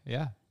 Okay.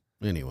 Yeah.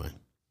 Anyway.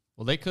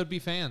 Well, they could be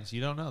fans.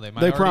 You don't know. They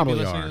might They already probably be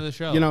listening are. to the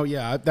show. You know,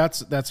 yeah,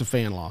 that's a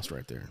fan lost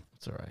right there.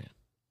 It's all right.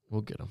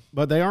 We'll get them.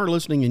 But they are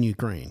listening in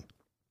Ukraine,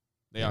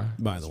 they are.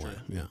 by the way.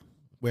 Yeah.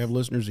 We have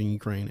listeners in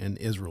Ukraine, and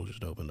Israel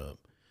just opened up.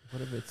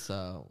 What if it's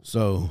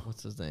So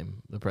what's his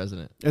name? The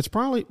president. it's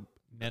probably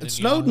Netanyahu?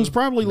 Snowden's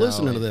probably No,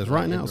 listening to this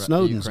right now.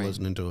 Snowden's Ukraine.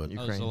 listening to it.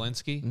 Oh, Ukraine.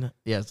 Zelensky? No,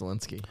 yeah,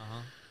 Zelensky.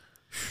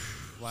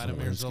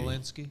 Vladimir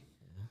Zelensky. Zelensky?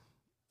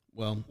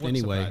 Well, Wouldn't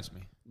anyway, surprise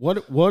me.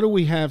 what do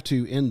we have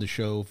to end the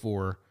show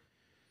for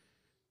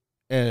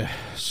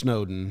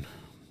Snowden?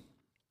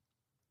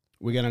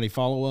 We got any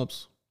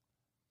follow-ups?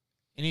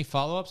 Any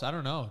follow-ups? I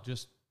don't know.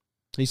 Just,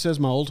 He says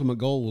my ultimate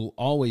goal will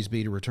always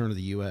be to return to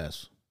the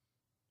U.S.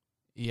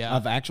 yeah.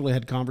 I've actually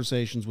had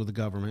conversations with the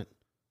government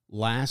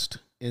last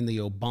in the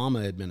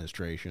Obama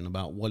administration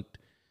about what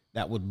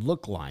that would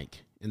look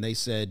like. And they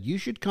said, you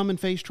should come and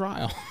face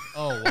trial.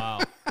 Oh, wow.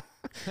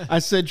 I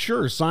said,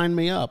 sure, sign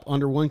me up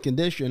under one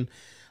condition.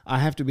 I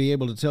have to be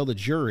able to tell the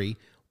jury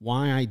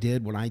why I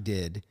did what I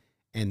did.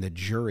 And the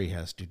jury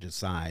has to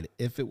decide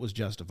if it was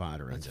justified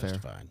or That's fair.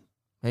 unjustified.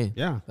 Hey,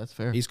 Yeah, that's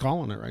fair. he's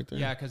calling it right there.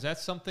 Yeah, because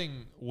that's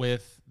something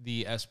with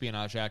the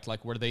Espionage Act,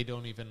 like where they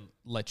don't even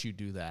let you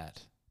do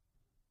that.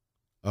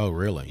 Oh,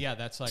 really? Yeah,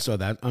 that's like, So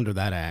that under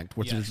that act,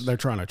 which Yes. they're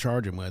trying to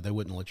charge him with, they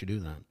wouldn't let you do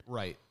that.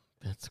 right.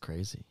 That's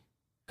crazy.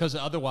 Because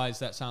otherwise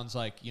that sounds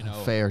like, you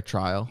know. Fair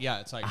trial. Yeah,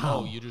 it's like, How?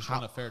 oh, you just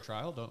want a fair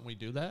trial? Don't we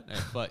do that?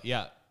 But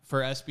yeah,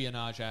 for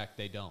Espionage Act,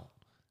 they don't.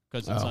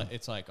 Because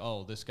it's like,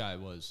 oh, this guy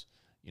was,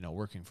 you know,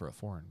 working for a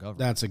foreign government.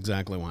 That's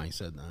exactly why he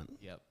said that.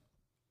 Yep.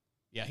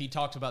 Yeah, he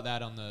talked about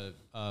that on the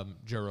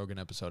Joe Rogan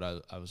episode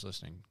I was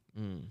listening.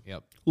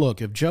 Yep.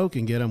 Look, if Joe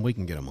can get him, we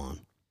can get him on.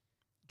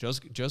 Joe's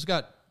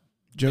got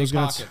Joe's big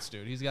got pockets,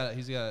 dude. He's got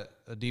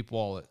a deep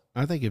wallet.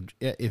 I think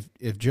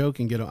if Joe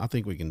can get him, I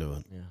think we can do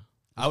it. Yeah.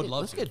 I would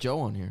love Let's to. get Joe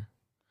on here.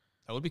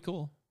 That would be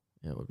cool.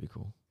 Yeah, it would be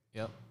cool.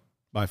 Yep.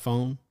 By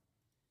phone.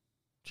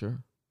 Sure.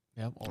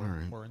 Yep. Or, All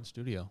right. or in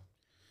studio.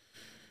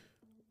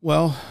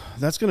 Well,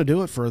 that's going to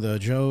do it for the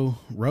Joe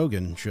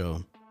Rogan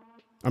show.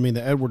 I mean,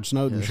 the Edward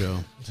Snowden show.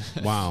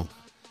 Wow.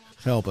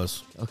 Help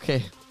us.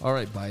 Okay. All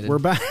right, Biden. We're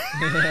back.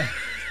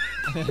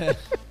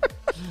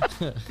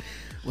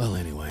 Well,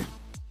 anyway.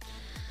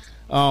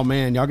 Oh,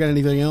 man. Y'all got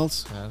anything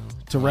else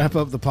to wrap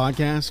up the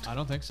podcast? I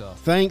don't think so.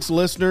 Thanks,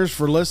 listeners,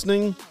 for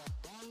listening.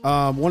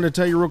 Wanted to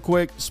tell you real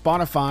quick,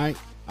 Spotify.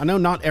 I know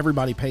not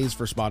everybody pays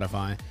for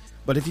Spotify,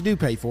 but if you do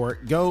pay for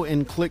it, go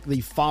and click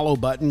the follow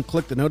button,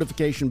 click the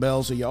notification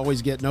bell so you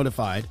always get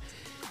notified.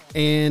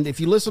 And if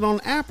you listen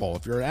on Apple,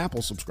 if you're an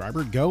Apple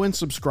subscriber, go and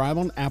subscribe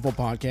on Apple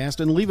Podcast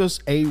and leave us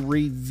a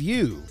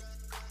review.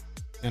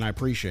 And I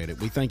appreciate it.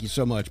 We thank you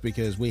so much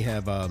because we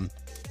have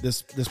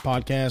this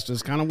podcast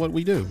is kind of what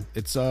we do.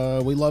 It's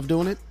we love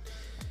doing it.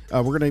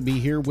 We're going to be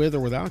here with or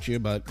without you,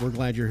 but we're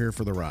glad you're here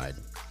for the ride.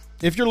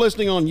 If you're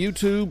listening on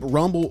YouTube,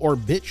 Rumble, or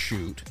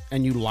BitChute,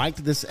 and you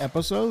liked this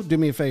episode, do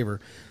me a favor.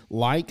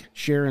 Like,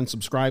 share, and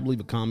subscribe. Leave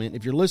a comment.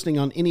 If you're listening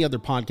on any other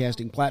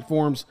podcasting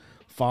platforms,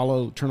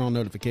 follow, turn on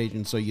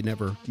notifications so you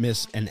never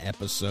miss an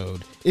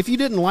episode. If you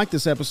didn't like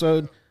this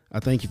episode,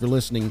 I thank you for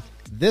listening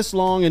this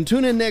long. And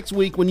tune in next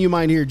week when you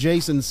might hear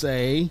Jason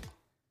say,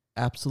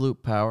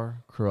 Absolute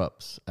power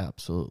corrupts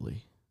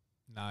absolutely.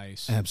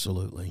 Nice.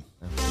 absolutely.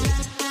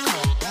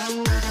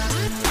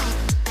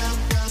 Absolutely.